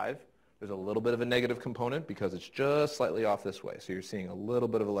 V5, There's a little bit of a negative component because it's just slightly off this way. So you're seeing a little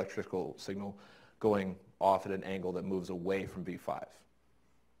bit of electrical signal going off at an angle that moves away from V5.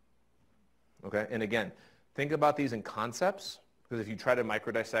 Okay, and again, think about these in concepts, because if you try to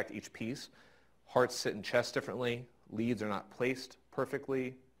microdissect each piece, hearts sit in chest differently, leads are not placed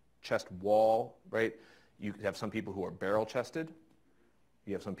perfectly, chest wall, right? You have some people who are barrel chested.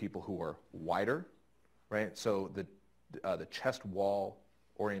 You have some people who are wider, right? So the chest wall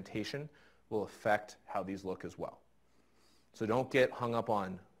orientation will affect how these look as well. So don't get hung up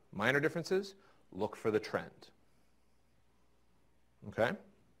on minor differences. Look for the trend. Okay?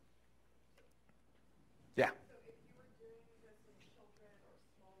 Yeah? So if you were doing this in children or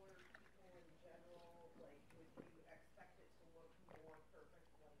smaller people in general, like, would you expect it to look more perfect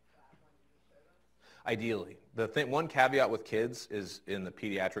like that one you showed us? Ideally. One caveat with kids is in the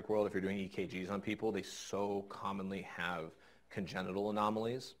pediatric world, if you're doing EKGs on people, they so commonly have congenital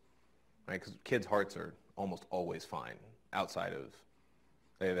anomalies, right? Because kids' hearts are almost always fine outside of,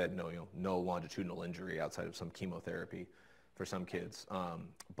 they've had no longitudinal injury outside of some chemotherapy for some kids.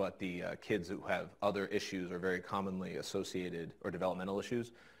 But the kids who have other issues are very commonly associated, or developmental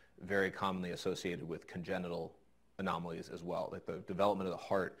issues, very commonly associated with congenital anomalies as well. Like the development of the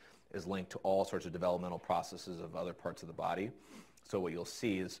heart is linked to all sorts of developmental processes of other parts of the body. So what you'll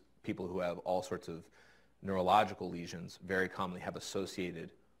see is people who have all sorts of neurological lesions very commonly have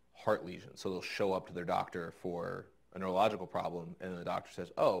associated heart lesions. So they'll show up to their doctor for a neurological problem, and the doctor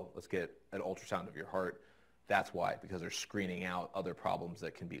says, oh, let's get an ultrasound of your heart. That's why, because they're screening out other problems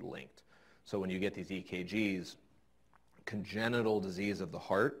that can be linked. So when you get these EKGs, congenital disease of the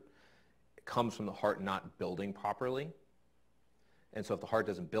heart comes from the heart not building properly. And so if the heart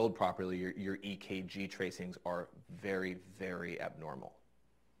doesn't build properly, your EKG tracings are very, very abnormal.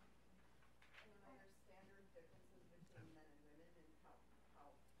 And are there standard differences between men and women and how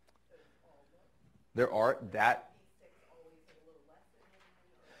those all look? There are that. V6 always a little less than women,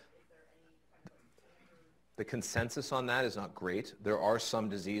 or is there any kind of standard? The consensus on that is not great. There are some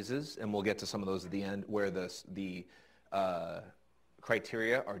diseases, and we'll get to some of those at the end, where the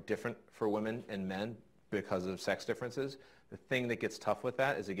criteria are different for women and men because of sex differences. The thing that gets tough with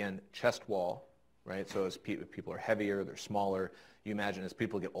that is, again, chest wall, right? So as people are heavier, they're smaller. You imagine as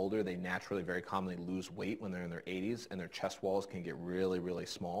people get older, they naturally very commonly lose weight when they're in their 80s, and their chest walls can get really, really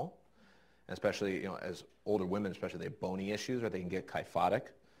small. And especially, as older women, especially, they have bony issues, or they can get kyphotic,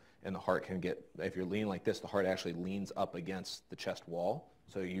 and the heart can get, if you're leaning like this, the heart actually leans up against the chest wall,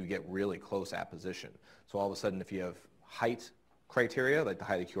 so you get really close apposition. So all of a sudden, if you have height criteria, like the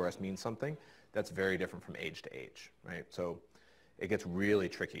height of QRS means something, that's very different from age to age, right? So it gets really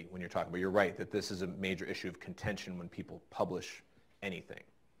tricky when you're talking, but you're right that this is a major issue of contention when people publish anything.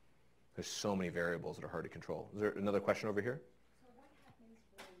 There's so many variables that are hard to control. Is there another question over here? So what happens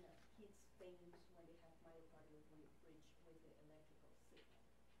when kids faint when they have myocardial bridge with the electrical signal?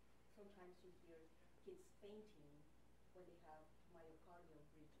 Sometimes you hear kids fainting when they have myocardial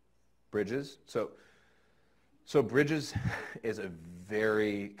bridges. Bridges? So bridges is a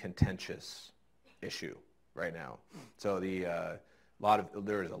very contentious issue right now. So there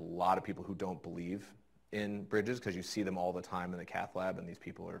is a lot of people who don't believe in bridges because you see them all the time in the cath lab, and these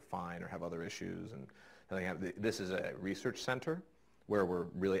people are fine or have other issues, and this is a research center where we're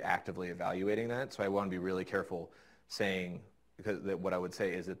really actively evaluating that. So I want to be really careful saying, because what I would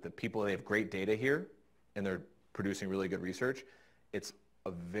say is that the people, they have great data here and they're producing really good research. It's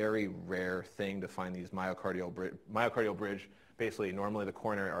a very rare thing to find these myocardial bridge. Basically, normally the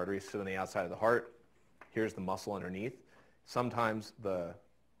coronary arteries sit on the outside of the heart. Here's the muscle underneath. Sometimes the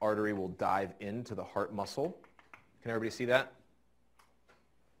artery will dive into the heart muscle. Can everybody see that?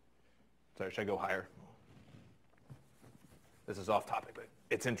 Sorry, should I go higher? This is off topic, but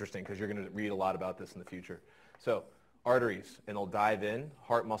it's interesting because you're going to read a lot about this in the future. So arteries, and they'll dive in.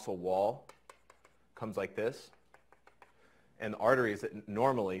 Heart muscle wall comes like this. And the arteries that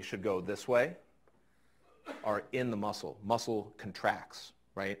normally should go this way are in the muscle. Muscle contracts,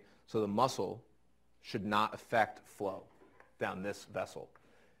 right? So the muscle should not affect flow down this vessel.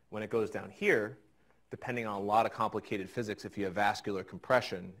 When it goes down here, depending on a lot of complicated physics, if you have vascular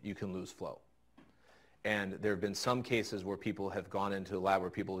compression, you can lose flow. And there have been some cases where people have gone into a lab where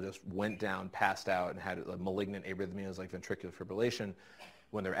people just went down, passed out, and had malignant arrhythmias like ventricular fibrillation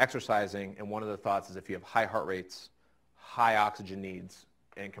when they're exercising. And one of the thoughts is if you have high heart rates, high oxygen needs,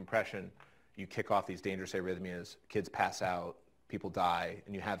 and compression, you kick off these dangerous arrhythmias, kids pass out, people die,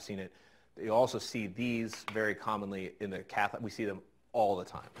 and you have seen it. You also see these very commonly in the cath lab. We see them all the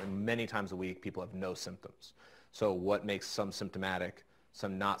time. And many times a week, people have no symptoms. So what makes some symptomatic,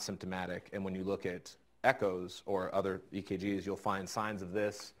 some not symptomatic? And when you look at echoes or other EKGs, you'll find signs of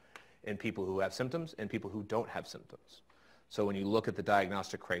this in people who have symptoms and people who don't have symptoms. So when you look at the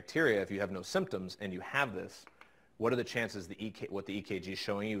diagnostic criteria, if you have no symptoms and you have this, what are the chances what the EKG is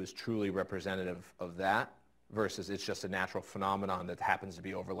showing you is truly representative of that versus it's just a natural phenomenon that happens to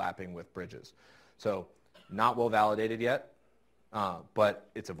be overlapping with bridges? So not well validated yet, but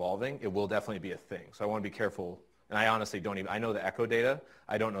it's evolving. It will definitely be a thing. So I want to be careful. And I honestly don't even, I know the echo data.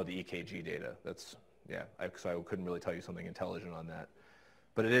 I don't know the EKG data. So I couldn't really tell you something intelligent on that.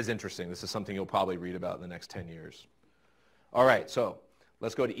 But it is interesting. This is something you'll probably read about in the next 10 years. All right, so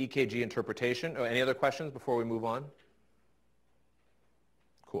let's go to EKG interpretation. Oh, any other questions before we move on?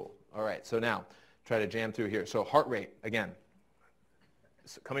 Cool. All right, so now try to jam through here. So heart rate, again,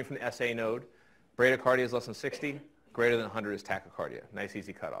 coming from the SA node, bradycardia is less than 60, greater than 100 is tachycardia. Nice,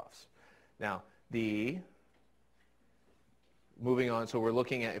 easy cutoffs. Now, moving on, so we're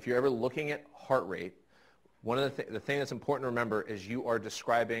looking at, if you're ever looking at heart rate, one of the thing that's important to remember is you are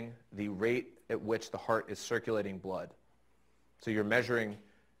describing the rate at which the heart is circulating blood. So you're measuring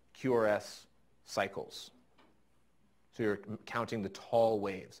QRS cycles. So you're counting the tall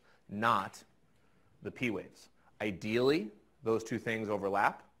waves, not the P waves. Ideally, those two things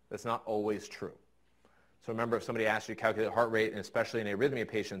overlap. That's not always true. So remember, if somebody asks you to calculate heart rate, and especially in arrhythmia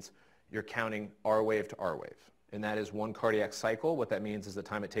patients, you're counting R wave to R wave. And that is one cardiac cycle. What that means is the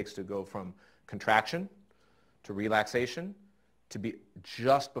time it takes to go from contraction to relaxation to be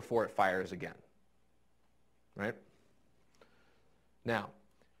just before it fires again. Right? Now,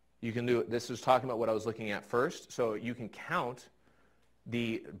 you can do, this is talking about what I was looking at first. So you can count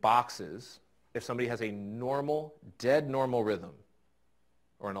the boxes if somebody has a normal, dead normal rhythm,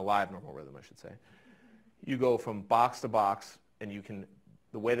 or an alive normal rhythm, I should say. You go from box to box, and you can,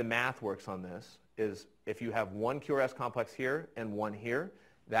 the way the math works on this is if you have one QRS complex here and one here,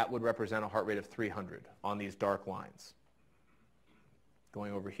 that would represent a heart rate of 300 on these dark lines.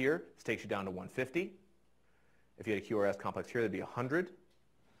 Going over here, this takes you down to 150. If you had a QRS complex here, that'd be 100,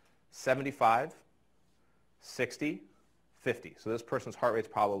 75, 60, 50. So this person's heart rate's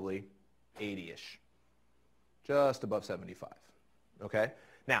probably 80-ish, just above 75. Okay?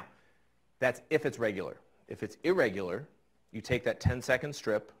 Now, that's if it's regular. If it's irregular, you take that 10-second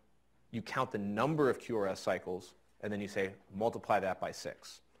strip, you count the number of QRS cycles, and then you say multiply that by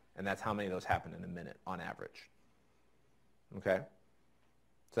 6. And that's how many of those happen in a minute on average. Okay?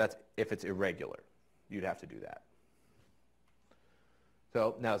 So that's if it's irregular. You'd have to do that.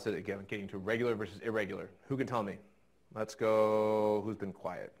 So now it's again getting to regular versus irregular. Who can tell me? Let's go, who's been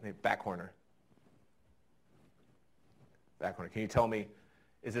quiet? Hey, back corner. Back corner. Can you tell me,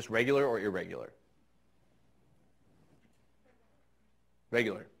 is this regular or irregular?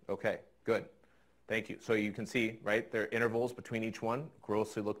 Regular. Okay, good. Thank you. So you can see, right, there are intervals between each one,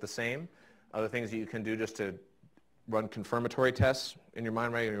 grossly look the same. Other things that you can do just to run confirmatory tests in your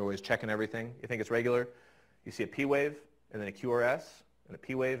mind, right? You're always checking everything. You think it's regular. You see a P wave and then a QRS and a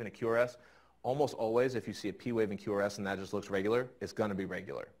P wave and a QRS. Almost always, if you see a P wave and QRS and that just looks regular, it's going to be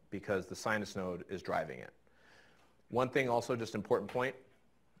regular because the sinus node is driving it. One thing also, just important point,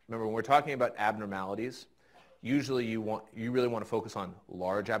 remember when we're talking about abnormalities, usually you really want to focus on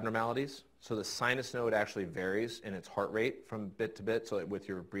large abnormalities. So the sinus node actually varies in its heart rate from bit to bit. So with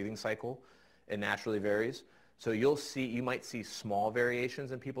your breathing cycle, it naturally varies. So you might see small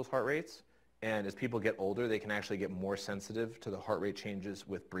variations in people's heart rates. And as people get older, they can actually get more sensitive to the heart rate changes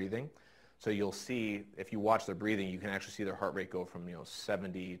with breathing. So you'll see, if you watch their breathing, you can actually see their heart rate go from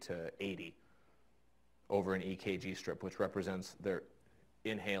 70 to 80 over an EKG strip, which represents their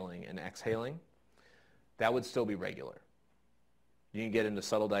inhaling and exhaling. That would still be regular. You can get into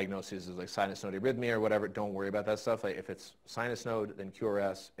subtle diagnoses like sinus node arrhythmia or whatever. Don't worry about that stuff. Like if it's sinus node, then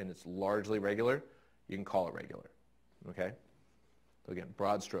QRS, and it's largely regular, you can call it regular. Okay? So again,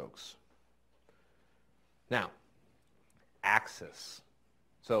 broad strokes. Now, axis.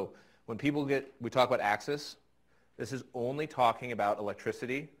 So when we talk about axis, this is only talking about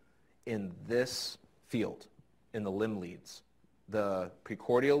electricity in this field, in the limb leads. The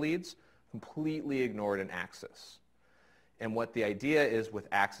precordial leads, completely ignored in axis. And what the idea is with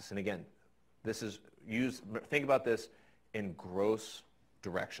axis, and again, think about this in gross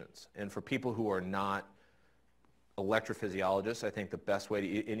directions. And for people who are not electrophysiologists, I think the best way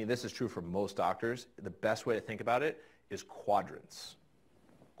to, and this is true for most doctors, the best way to think about it is quadrants.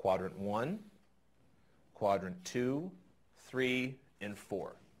 Quadrant 1, quadrant 2, 3, and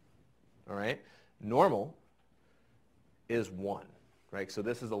 4. All right? Normal is 1, right? So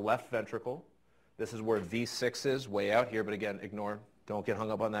this is the left ventricle. This is where V6 is, way out here, but again, ignore, don't get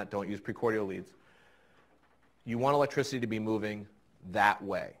hung up on that, don't use precordial leads. You want electricity to be moving that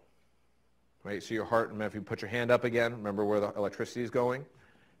way, right? So your heart, remember if you put your hand up again, remember where the electricity is going?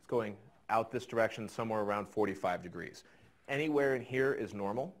 It's going out this direction somewhere around 45 degrees. Anywhere in here is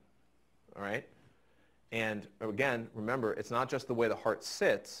normal, all right? And again, remember, it's not just the way the heart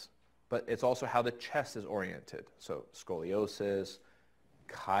sits, but it's also how the chest is oriented. So scoliosis,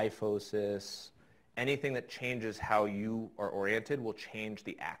 kyphosis, anything that changes how you are oriented will change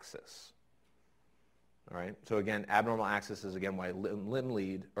the axis. All right. So again, abnormal axis is again why limb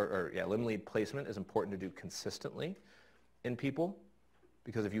lead placement is important to do consistently in people,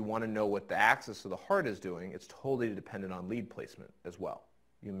 because if you want to know what the axis of the heart is doing, it's totally dependent on lead placement as well.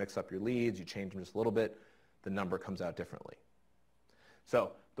 You mix up your leads, you change them just a little bit, the number comes out differently.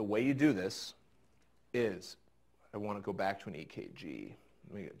 So the way you do this is, I want to go back to an EKG.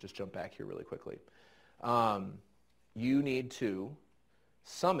 Let me just jump back here really quickly. You need to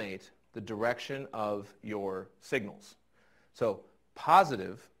summate the direction of your signals. So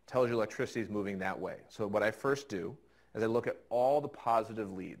positive tells you electricity is moving that way. So what I first do is I look at all the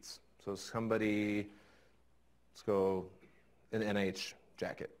positive leads. So somebody, let's go in an NIH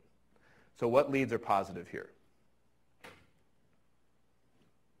jacket. So what leads are positive here?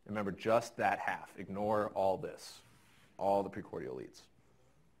 Remember, just that half. Ignore all this, all the precordial leads.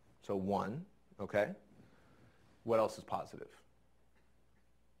 So 1, okay? What else is positive?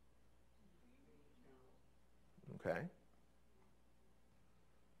 Okay.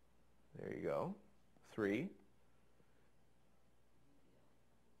 There you go. 3.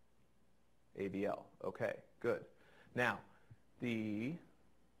 AVL. Okay, good. Now, just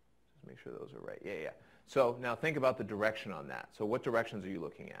make sure those are right. Yeah. So now think about the direction on that. So what directions are you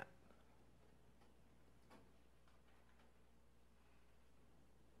looking at?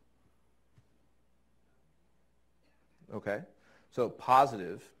 Okay. So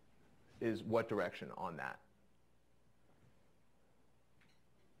positive is what direction on that?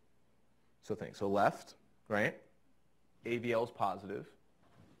 So think. So left, right? AVL is positive,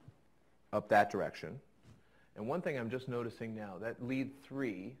 up that direction. And one thing I'm just noticing now, that lead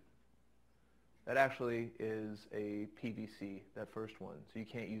 3, that actually is a PVC, that first one, so you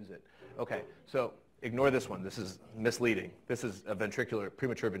can't use it. Okay, so ignore this one. This is misleading. This is a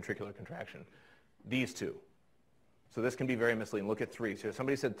premature ventricular contraction. These two. So this can be very misleading. Look at 3. So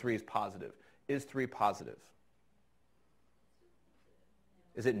somebody said 3 is positive. Is 3 positive?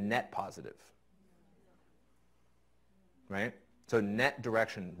 Is it net positive? Right? So net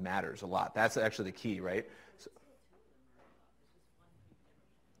direction matters a lot. That's actually the key, right?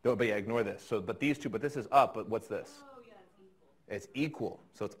 But yeah, ignore this. So, but these two, but this is up, but what's this? Oh, yeah, It's equal.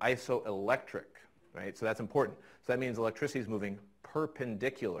 So it's isoelectric, right? So that's important. So that means electricity is moving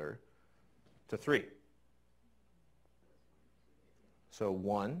perpendicular to 3. So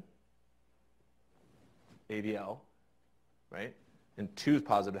 1, AVL, right? And 2 is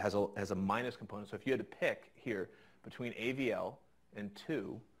positive, has a minus component. So if you had to pick here between AVL and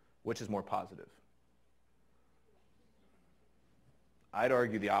 2, which is more positive? I'd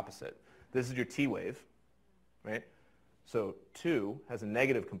argue the opposite. This is your T wave, right? So 2 has a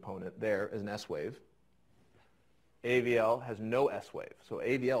negative component there as an S wave. AVL has no S wave. So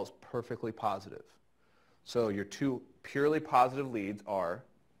AVL is perfectly positive. So your 2 purely positive leads are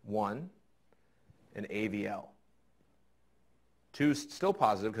 1 and AVL. 2 is still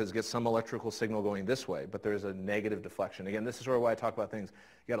positive because it gets some electrical signal going this way, but there's a negative deflection. Again, this is sort of why I talk about things.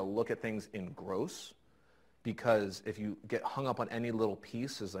 You got to look at things in gross, because if you get hung up on any little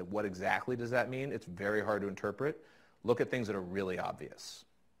piece, is like, what exactly does that mean? It's very hard to interpret. Look at things that are really obvious,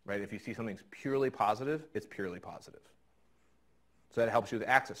 right? If you see something's purely positive, it's purely positive. So that helps you with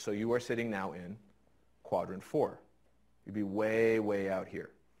axis. So you are sitting now in quadrant 4. You'd be way, way out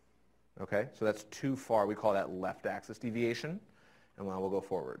here. Okay? So that's too far. We call that left axis deviation. And now we'll go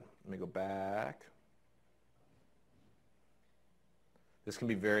forward. Let me go back. This can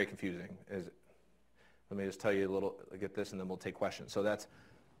be very confusing. Let me just tell you a little, get this, and then we'll take questions. So that's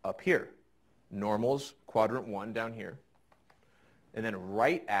up here. Normal's quadrant 1 down here. And then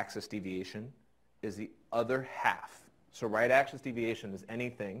right axis deviation is the other half. So right axis deviation is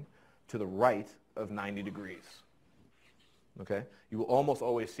anything to the right of 90 degrees. Okay? You will almost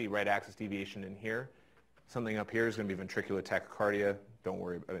always see right axis deviation in here. Something up here is going to be ventricular tachycardia. Don't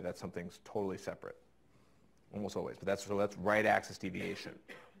worry, I mean, that's something totally separate. Almost always. But that's right axis deviation.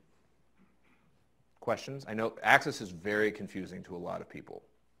 Questions? I know axis is very confusing to a lot of people.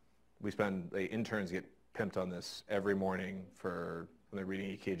 Interns get pimped on this every morning when they're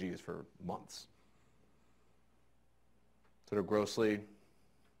reading EKGs for months. Sort of grossly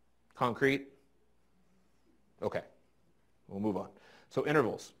concrete? Okay, we'll move on. So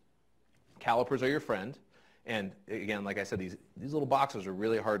intervals. Calipers are your friend. And again, like I said, these little boxes are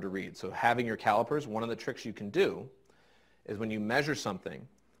really hard to read. So having your calipers, one of the tricks you can do is when you measure something,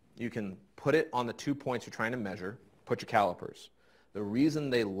 you can put it on the 2 points you're trying to measure, put your calipers. The reason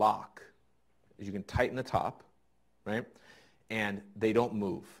they lock is you can tighten the top, right? And they don't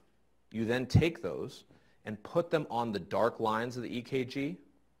move. You then take those and put them on the dark lines of the EKG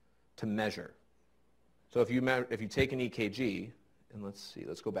to measure. So if you take an EKG, and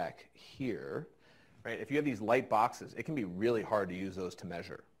let's go back here, right? If you have these light boxes, it can be really hard to use those to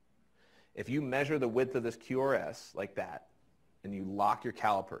measure. If you measure the width of this QRS like that, and you lock your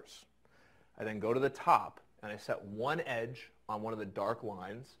calipers, I then go to the top and I set one edge on one of the dark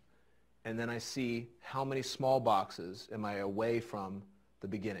lines, and then I see how many small boxes am I away from the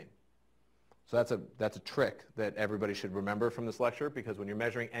beginning. So that's a trick that everybody should remember from this lecture, because when you're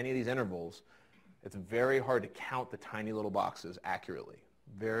measuring any of these intervals, it's very hard to count the tiny little boxes accurately.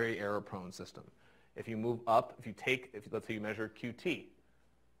 Very error-prone system. If you move up, let's say you measure QT,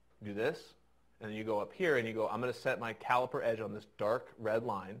 do this, and then you go up here and you go, I'm going to set my caliper edge on this dark red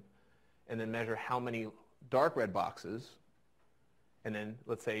line, and then measure how many dark red boxes, and then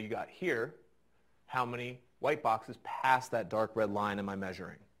let's say you got here, how many white boxes past that dark red line am I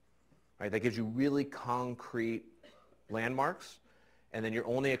measuring? Right? That gives you really concrete landmarks, and then you're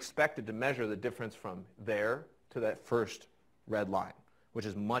only expected to measure the difference from there to that first red line, which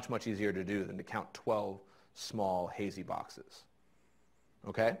is much, much easier to do than to count 12 small hazy boxes.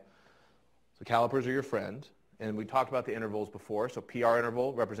 Okay? So calipers are your friend, and we talked about the intervals before. So PR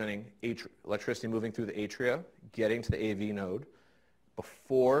interval representing electricity moving through the atria, getting to the AV node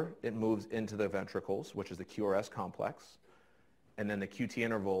before it moves into the ventricles, which is the QRS complex. And then the QT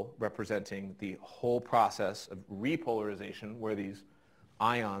interval representing the whole process of repolarization, where these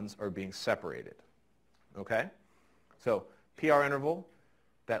ions are being separated. Okay? So PR interval,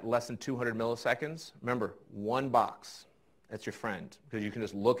 that less than 200 milliseconds. Remember, one box. That's your friend, because you can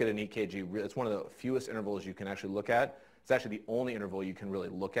just look at an EKG. It's one of the fewest intervals you can actually look at. It's actually the only interval you can really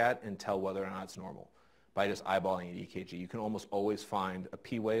look at and tell whether or not it's normal by just eyeballing an EKG. You can almost always find a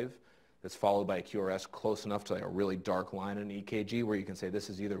P wave that's followed by a QRS close enough to like a really dark line in an EKG where you can say this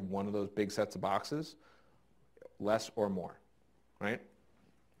is either one of those big sets of boxes, less or more, right?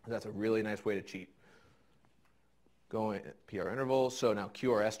 That's a really nice way to cheat. Going PR interval, so now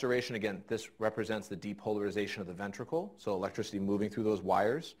QRS duration, again, this represents the depolarization of the ventricle, so electricity moving through those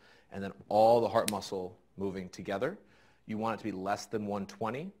wires, and then all the heart muscle moving together. You want it to be less than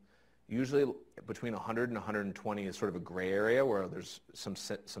 120. Usually between 100 and 120 is sort of a gray area where there's some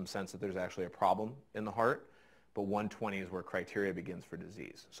sense that there's actually a problem in the heart, but 120 is where criteria begins for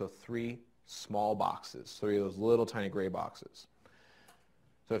disease. So 3 small boxes, 3 of those little tiny gray boxes.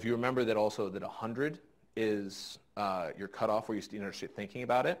 So if you remember that also that 100 is your cutoff where you start thinking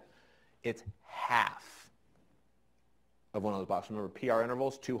about it, it's half of one of those boxes. Remember, PR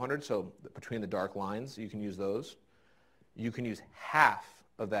intervals, 200, so between the dark lines, you can use those. You can use half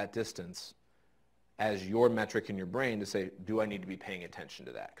of that distance as your metric in your brain to say, do I need to be paying attention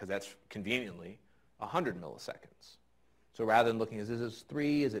to that? Because that's conveniently 100 milliseconds. So rather than looking, is this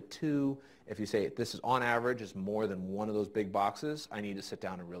 3, is it 2? If you say this is on average is more than one of those big boxes, I need to sit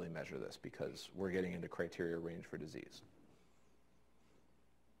down and really measure this because we're getting into criteria range for disease.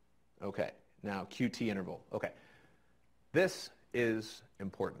 Okay, now QT interval. Okay, this is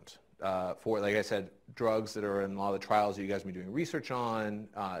important for, like I said, drugs that are in a lot of the trials that you guys will be doing research on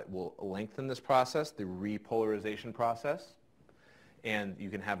will lengthen this process, the repolarization process. And you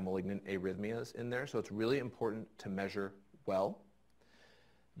can have malignant arrhythmias in there, so it's really important to measure well.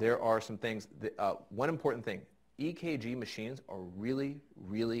 There are some things, one important thing, EKG machines are really,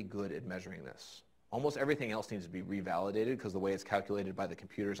 really good at measuring this. Almost everything else needs to be revalidated because the way it's calculated by the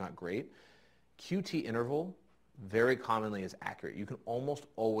computer is not great. QT interval very commonly is accurate. You can almost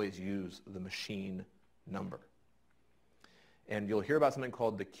always use the machine number. And you'll hear about something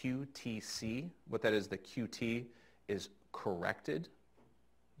called the QTC. What that is, the QT is corrected.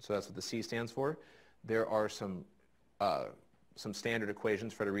 So that's what the C stands for. There are some standard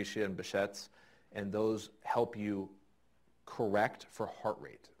equations, Frederici and Bechet's, and those help you correct for heart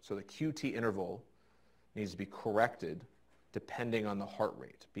rate. So the QT interval needs to be corrected depending on the heart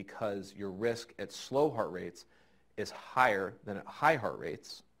rate because your risk at slow heart rates is higher than at high heart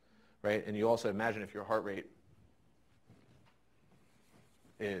rates, right? And you also imagine if your heart rate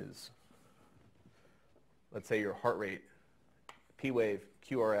is, let's say your heart rate, P wave,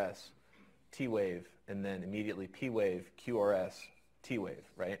 QRS, T wave, and then immediately P wave, QRS, T wave,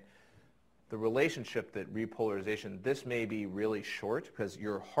 right? The relationship that repolarization, this may be really short because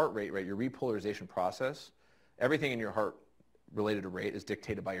your heart rate, right, your repolarization process, everything in your heart related to rate is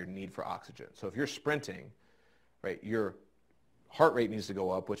dictated by your need for oxygen. So if you're sprinting, right, your heart rate needs to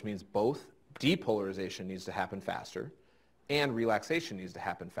go up, which means both depolarization needs to happen faster and relaxation needs to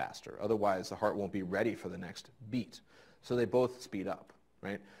happen faster. Otherwise, the heart won't be ready for the next beat. So they both speed up,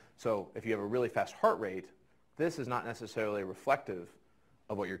 right? So if you have a really fast heart rate, this is not necessarily reflective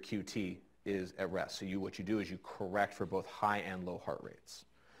of what your QT is at rest. So what you do is you correct for both high and low heart rates.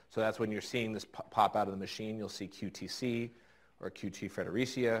 So that's when you're seeing this pop out of the machine. You'll see QTC or QT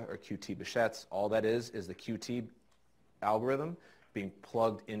Fredericia or QT Behçet's. All that is the QT algorithm being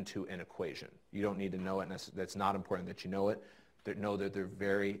plugged into an equation. You don't need to know it. That's not important that you know it. Know that they're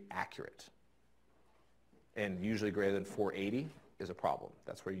very accurate. And usually greater than 480 is a problem.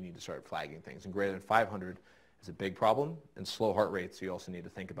 That's where you need to start flagging things. And greater than 500 is a big problem. And slow heart rates, you also need to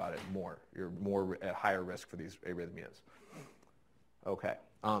think about it more. You're more at higher risk for these arrhythmias. Okay.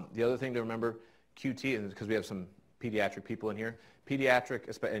 The other thing to remember, QT, and because we have some pediatric people in here,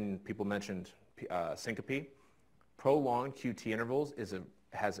 and people mentioned syncope, prolonged QT intervals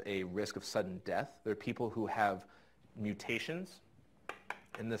has a risk of sudden death. There are people who have mutations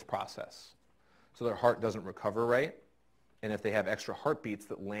in this process. So their heart doesn't recover right. And if they have extra heartbeats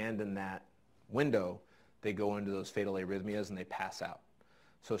that land in that window, they go into those fatal arrhythmias and they pass out.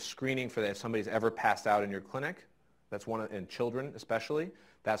 So screening for that, if somebody's ever passed out in your clinic, that's in children especially,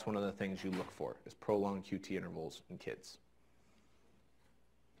 that's one of the things you look for, is prolonged QT intervals in kids.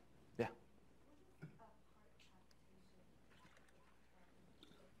 Yeah?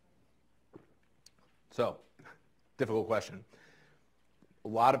 So, difficult question. A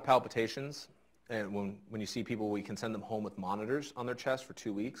lot of palpitations, and when you see people, we can send them home with monitors on their chest for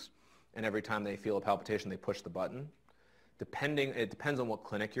 2 weeks, and every time they feel a palpitation, they push the button. It depends on what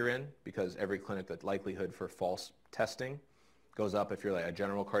clinic you're in, because every clinic, the likelihood for false testing goes up. If you're like a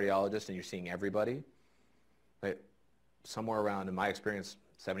general cardiologist and you're seeing everybody, like somewhere around, in my experience,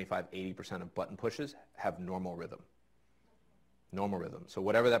 75-80% of button pushes have normal rhythm. Normal rhythm. So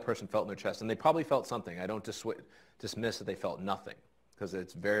whatever that person felt in their chest, and they probably felt something. I don't dismiss that they felt nothing, because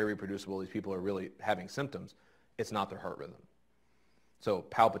it's very reproducible. These people are really having symptoms. It's not their heart rhythm. So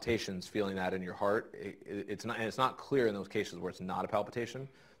palpitations, feeling that in your heart, it's not clear in those cases where it's not a palpitation.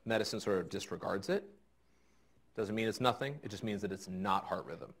 Medicine sort of disregards it. Doesn't mean it's nothing. It just means that it's not heart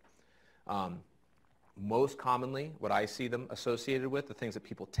rhythm. Most commonly, what I see them associated with, the things that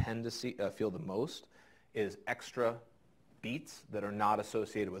people tend to feel the most, is extra beats that are not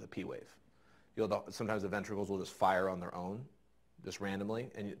associated with a P wave. Sometimes the ventricles will just fire on their own, just randomly,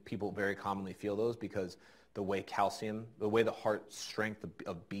 and people very commonly feel those because the way the heart strength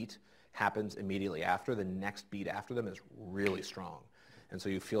of beat happens immediately after, the next beat after them is really strong. And so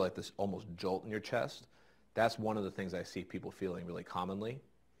you feel like this almost jolt in your chest. That's one of the things I see people feeling really commonly.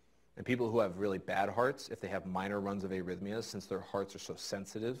 And people who have really bad hearts, if they have minor runs of arrhythmias, since their hearts are so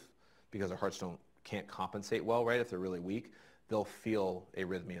sensitive, because their hearts can't compensate well, right? If they're really weak, they'll feel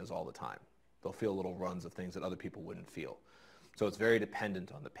arrhythmias all the time. They'll feel little runs of things that other people wouldn't feel. So it's very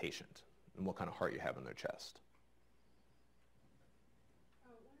dependent on the patient and what kind of heart you have in their chest.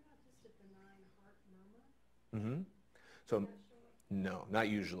 What about just a benign heart murmur? So no, not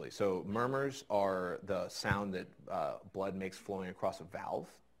usually. So murmurs are the sound that blood makes flowing across a valve.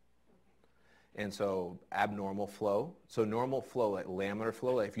 And so abnormal flow. So normal flow, like laminar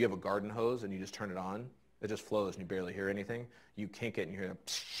flow, like if you have a garden hose and you just turn it on, it just flows and you barely hear anything. You kink it and you hear a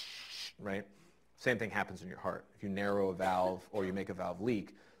right? Same thing happens in your heart. If you narrow a valve or you make a valve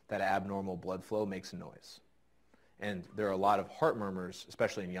leak, that abnormal blood flow makes a noise. And there are a lot of heart murmurs,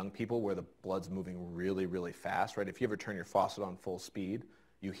 especially in young people, where the blood's moving really, really fast, right? If you ever turn your faucet on full speed,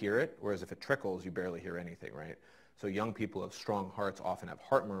 you hear it, whereas if it trickles, you barely hear anything, right? So young people with strong hearts often have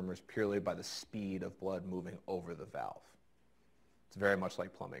heart murmurs purely by the speed of blood moving over the valve. It's very much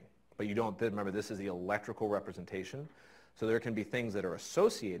like plumbing. But you don't, remember, this is the electrical representation. So there can be things that are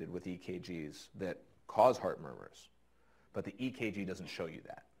associated with EKGs that cause heart murmurs. But the EKG doesn't show you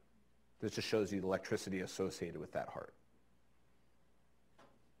that. This just shows you the electricity associated with that heart.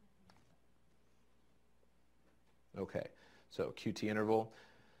 Okay, so QT interval.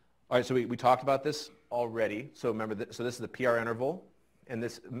 All right, so we talked about this already. So remember, so this is the PR interval. And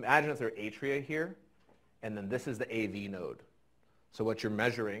this, imagine if there are atria here, and then this is the AV node. So what you're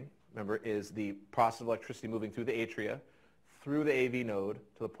measuring, remember, is the process of electricity moving through the atria, through the AV node,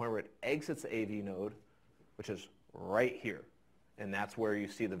 to the point where it exits the AV node, which is right here. And that's where you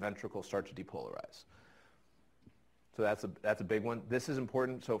see the ventricle start to depolarize. So that's a big one. This is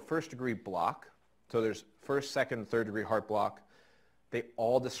important. So first degree block. So there's first, second, third degree heart block. They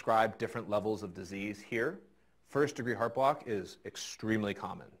all describe different levels of disease here. First degree heart block is extremely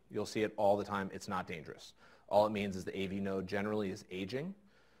common. You'll see it all the time. It's not dangerous. All it means is the AV node generally is aging.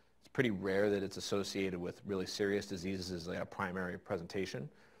 It's pretty rare that it's associated with really serious diseases as like a primary presentation.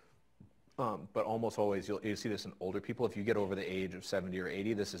 but almost always you see this in older people. If you get over the age of 70 or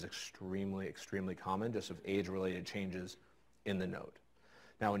 80, this is extremely, extremely common, just of age-related changes in the node.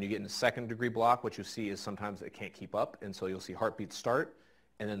 Now, when you get into second-degree block, what you see is sometimes it can't keep up, and so you'll see heartbeats start,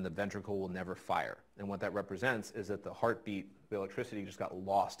 and then the ventricle will never fire. And what that represents is that the heartbeat, the electricity just got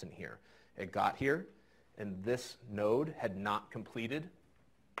lost in here. It got here, and this node had not completed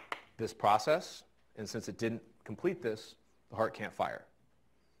this process, and since it didn't complete this, the heart can't fire.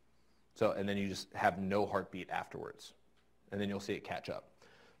 So, and then you just have no heartbeat afterwards, and then you'll see it catch up.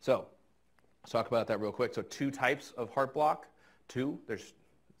 So, let's talk about that real quick. So, two types of heart block.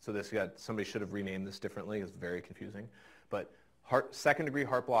 Somebody should have renamed this differently. It's very confusing. But second degree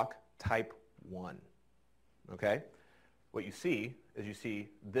heart block type 1. Okay? What you see is you see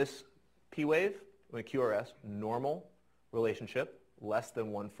this P wave, with QRS, normal relationship, less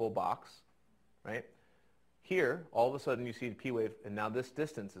than 1 full box, right? Here, all of a sudden you see the P wave, and now this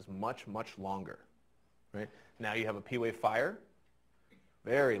distance is much, much longer, right? Now you have a P wave fire,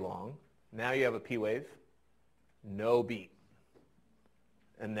 very long. Now you have a P wave, no beat,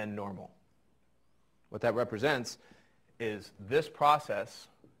 and then normal. What that represents is this process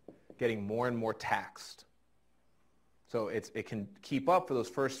getting more and more taxed. So it can keep up for those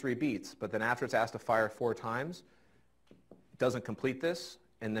first 3 beats, but then after it's asked to fire 4 times, it doesn't complete this,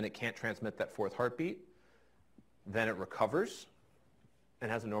 and then it can't transmit that 4th heartbeat. Then it recovers and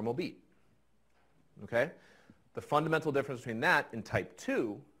has a normal beat. Okay? The fundamental difference between that and type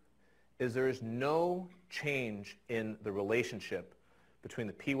 2 is there is no change in the relationship between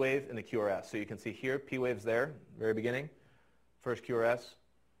the P wave and the QRS. So you can see here, P wave's there, very beginning. First QRS.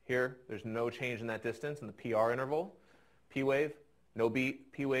 Here, there's no change in that distance in the PR interval. P wave, no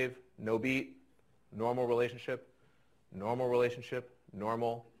beat, P wave, no beat, normal relationship,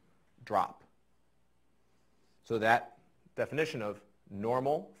 normal, drop. So that definition of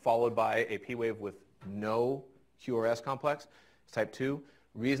normal followed by a P wave with no QRS complex is type 2.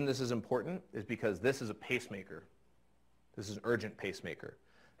 Reason this is important is because this is a pacemaker. This is an urgent pacemaker.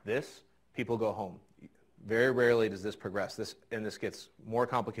 This, people go home. Very rarely does this progress. This gets more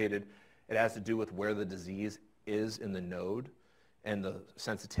complicated. It has to do with where the disease is in the node and the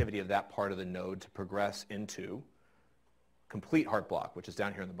sensitivity of that part of the node to progress into complete heart block, which is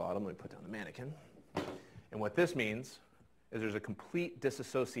down here on the bottom. Let me put down the mannequin. And what this means is there's a complete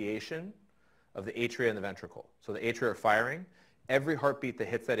disassociation of the atria and the ventricle. So the atria are firing. Every heartbeat that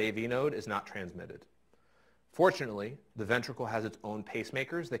hits that AV node is not transmitted. Fortunately, the ventricle has its own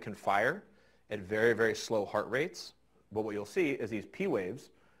pacemakers that can fire at very, very slow heart rates. But what you'll see is these P waves.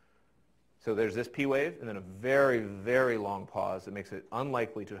 So there's this P wave and then a very, very long pause that makes it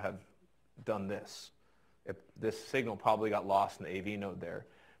unlikely to have done this. This signal probably got lost in the AV node there.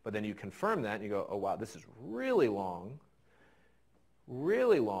 But then you confirm that and you go, oh wow, this is really long,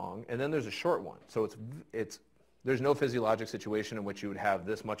 and then there's a short one. So there's no physiologic situation in which you would have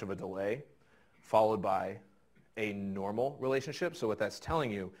this much of a delay followed by a normal relationship. So what that's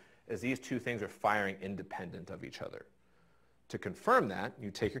telling you is these two things are firing independent of each other. To confirm that, you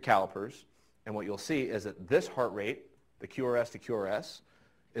take your calipers, and what you'll see is that this heart rate, the QRS to QRS,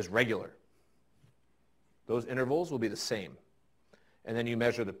 is regular. Those intervals will be the same. And then you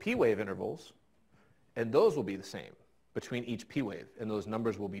measure the P wave intervals, and those will be the same between each P wave, and those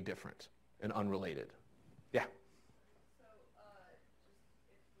numbers will be different and unrelated. Yeah? So,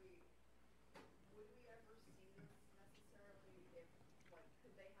 would we ever see this necessarily if,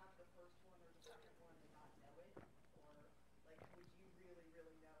 could they have the first one or the second one and not know it? Or, would you really,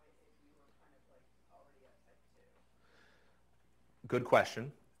 really know it if you were kind of, already at type 2? Good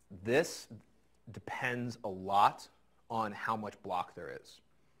question. This depends a lot on how much block there is.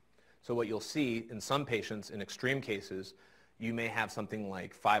 So what you'll see in some patients, in extreme cases, you may have something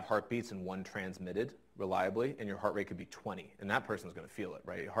like 5 heartbeats and 1 transmitted reliably, and your heart rate could be 20. And that person's going to feel it,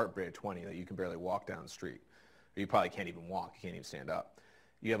 right? Your heart rate of 20 that you can barely walk down the street. Or you probably can't even walk. You can't even stand up.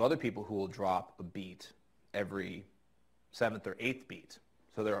 You have other people who will drop a beat every 7th or 8th beat.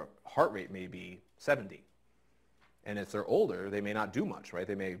 So their heart rate may be 70. And if they're older, they may not do much, right?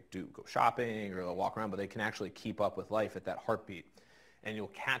 They may go shopping or they'll walk around, but they can actually keep up with life at that heartbeat. And you'll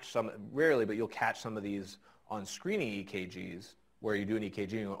catch some, rarely, but you'll catch some of these on screening EKGs where you do an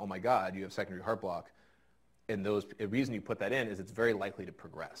EKG and you go, oh my God, you have secondary heart block. And the reason you put that in is it's very likely to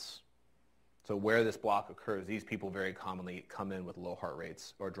progress. So where this block occurs, these people very commonly come in with low heart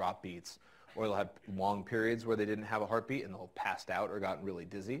rates or drop beats, or they'll have long periods where they didn't have a heartbeat and they'll have passed out or gotten really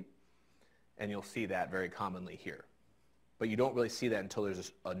dizzy. And you'll see that very commonly here. But you don't really see that until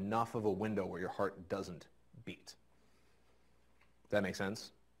there's enough of a window where your heart doesn't beat. Does that make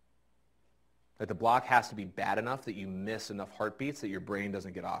sense? That the block has to be bad enough that you miss enough heartbeats that your brain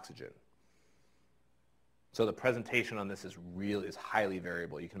doesn't get oxygen. So the presentation on this is highly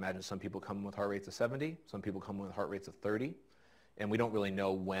variable. You can imagine some people come in with heart rates of 70, some people come in with heart rates of 30, and we don't really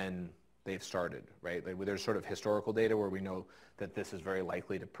know when they've started, right? There's sort of historical data where we know that this is very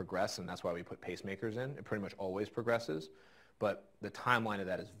likely to progress, and that's why we put pacemakers in. It pretty much always progresses, but the timeline of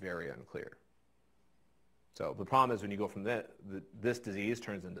that is very unclear. So the problem is when you go from this disease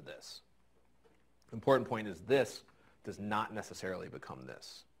turns into this. Important point is this does not necessarily become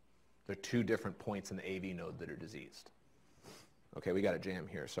this. There are two different points in the AV node that are diseased. Okay, we got a jam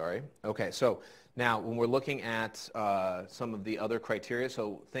here, sorry. Okay, so now when we're looking at some of the other criteria,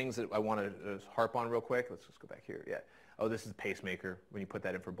 so things that I want to harp on real quick, let's just go back here, yeah. Oh, this is pacemaker, when you put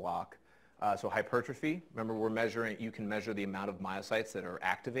that in for block. So hypertrophy, remember you can measure the amount of myocytes that are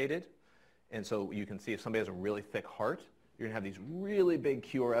activated. And so you can see if somebody has a really thick heart, you're going to have these really big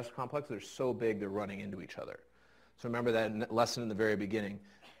QRS complexes. They're so big, they're running into each other. So remember that lesson in the very beginning,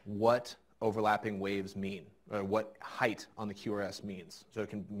 what overlapping waves mean, or what height on the QRS means. So it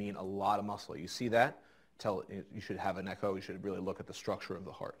can mean a lot of muscle. You see that? You should have an echo. You should really look at the structure of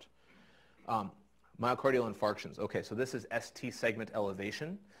the heart. Myocardial infarctions. Okay, so this is ST segment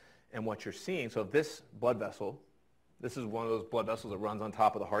elevation. And what you're seeing, so if this blood vessel, this is one of those blood vessels that runs on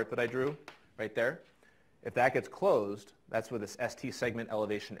top of the heart that I drew right there. If that gets closed, that's where this ST segment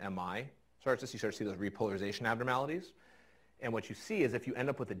elevation MI starts. You start to see those repolarization abnormalities. And what you see is if you end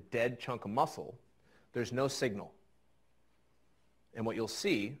up with a dead chunk of muscle, there's no signal. And what you'll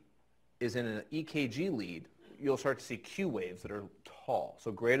see is in an EKG lead, you'll start to see Q waves that are tall.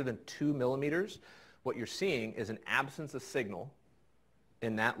 So greater than 2 millimeters, what you're seeing is an absence of signal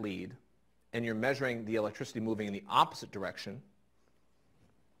in that lead, and you're measuring the electricity moving in the opposite direction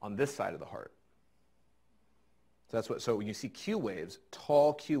on this side of the heart. So when you see Q waves,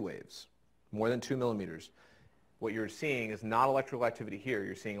 tall Q waves, more than 2 millimeters, what you're seeing is not electrical activity here.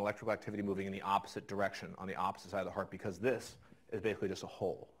 You're seeing electrical activity moving in the opposite direction on the opposite side of the heart, because this is basically just a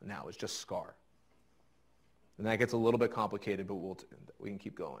hole. Now it's just scar. And that gets a little bit complicated, but we can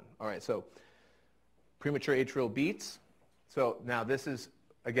keep going. All right, so premature atrial beats. So now this is,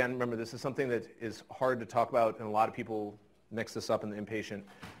 again, remember, this is something that is hard to talk about, and a lot of people mix this up in the inpatient.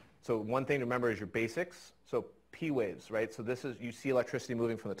 So one thing to remember is your basics. So P waves, right? So this is, you see electricity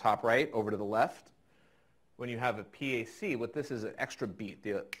moving from the top right over to the left. When you have a PAC, what this is an extra beat.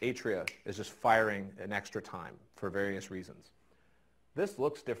 The atria is just firing an extra time for various reasons. This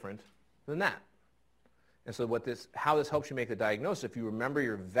looks different than that. And so how this helps you make the diagnosis, if you remember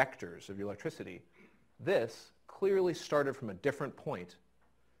your vectors of your electricity, this clearly started from a different point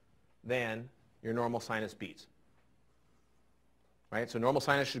than your normal sinus beat. Right? So normal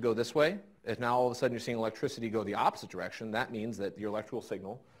sinus should go this way. If now all of a sudden you're seeing electricity go the opposite direction, that means that your electrical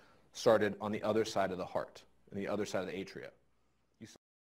signal started on the other side of the heart, on the other side of the atria.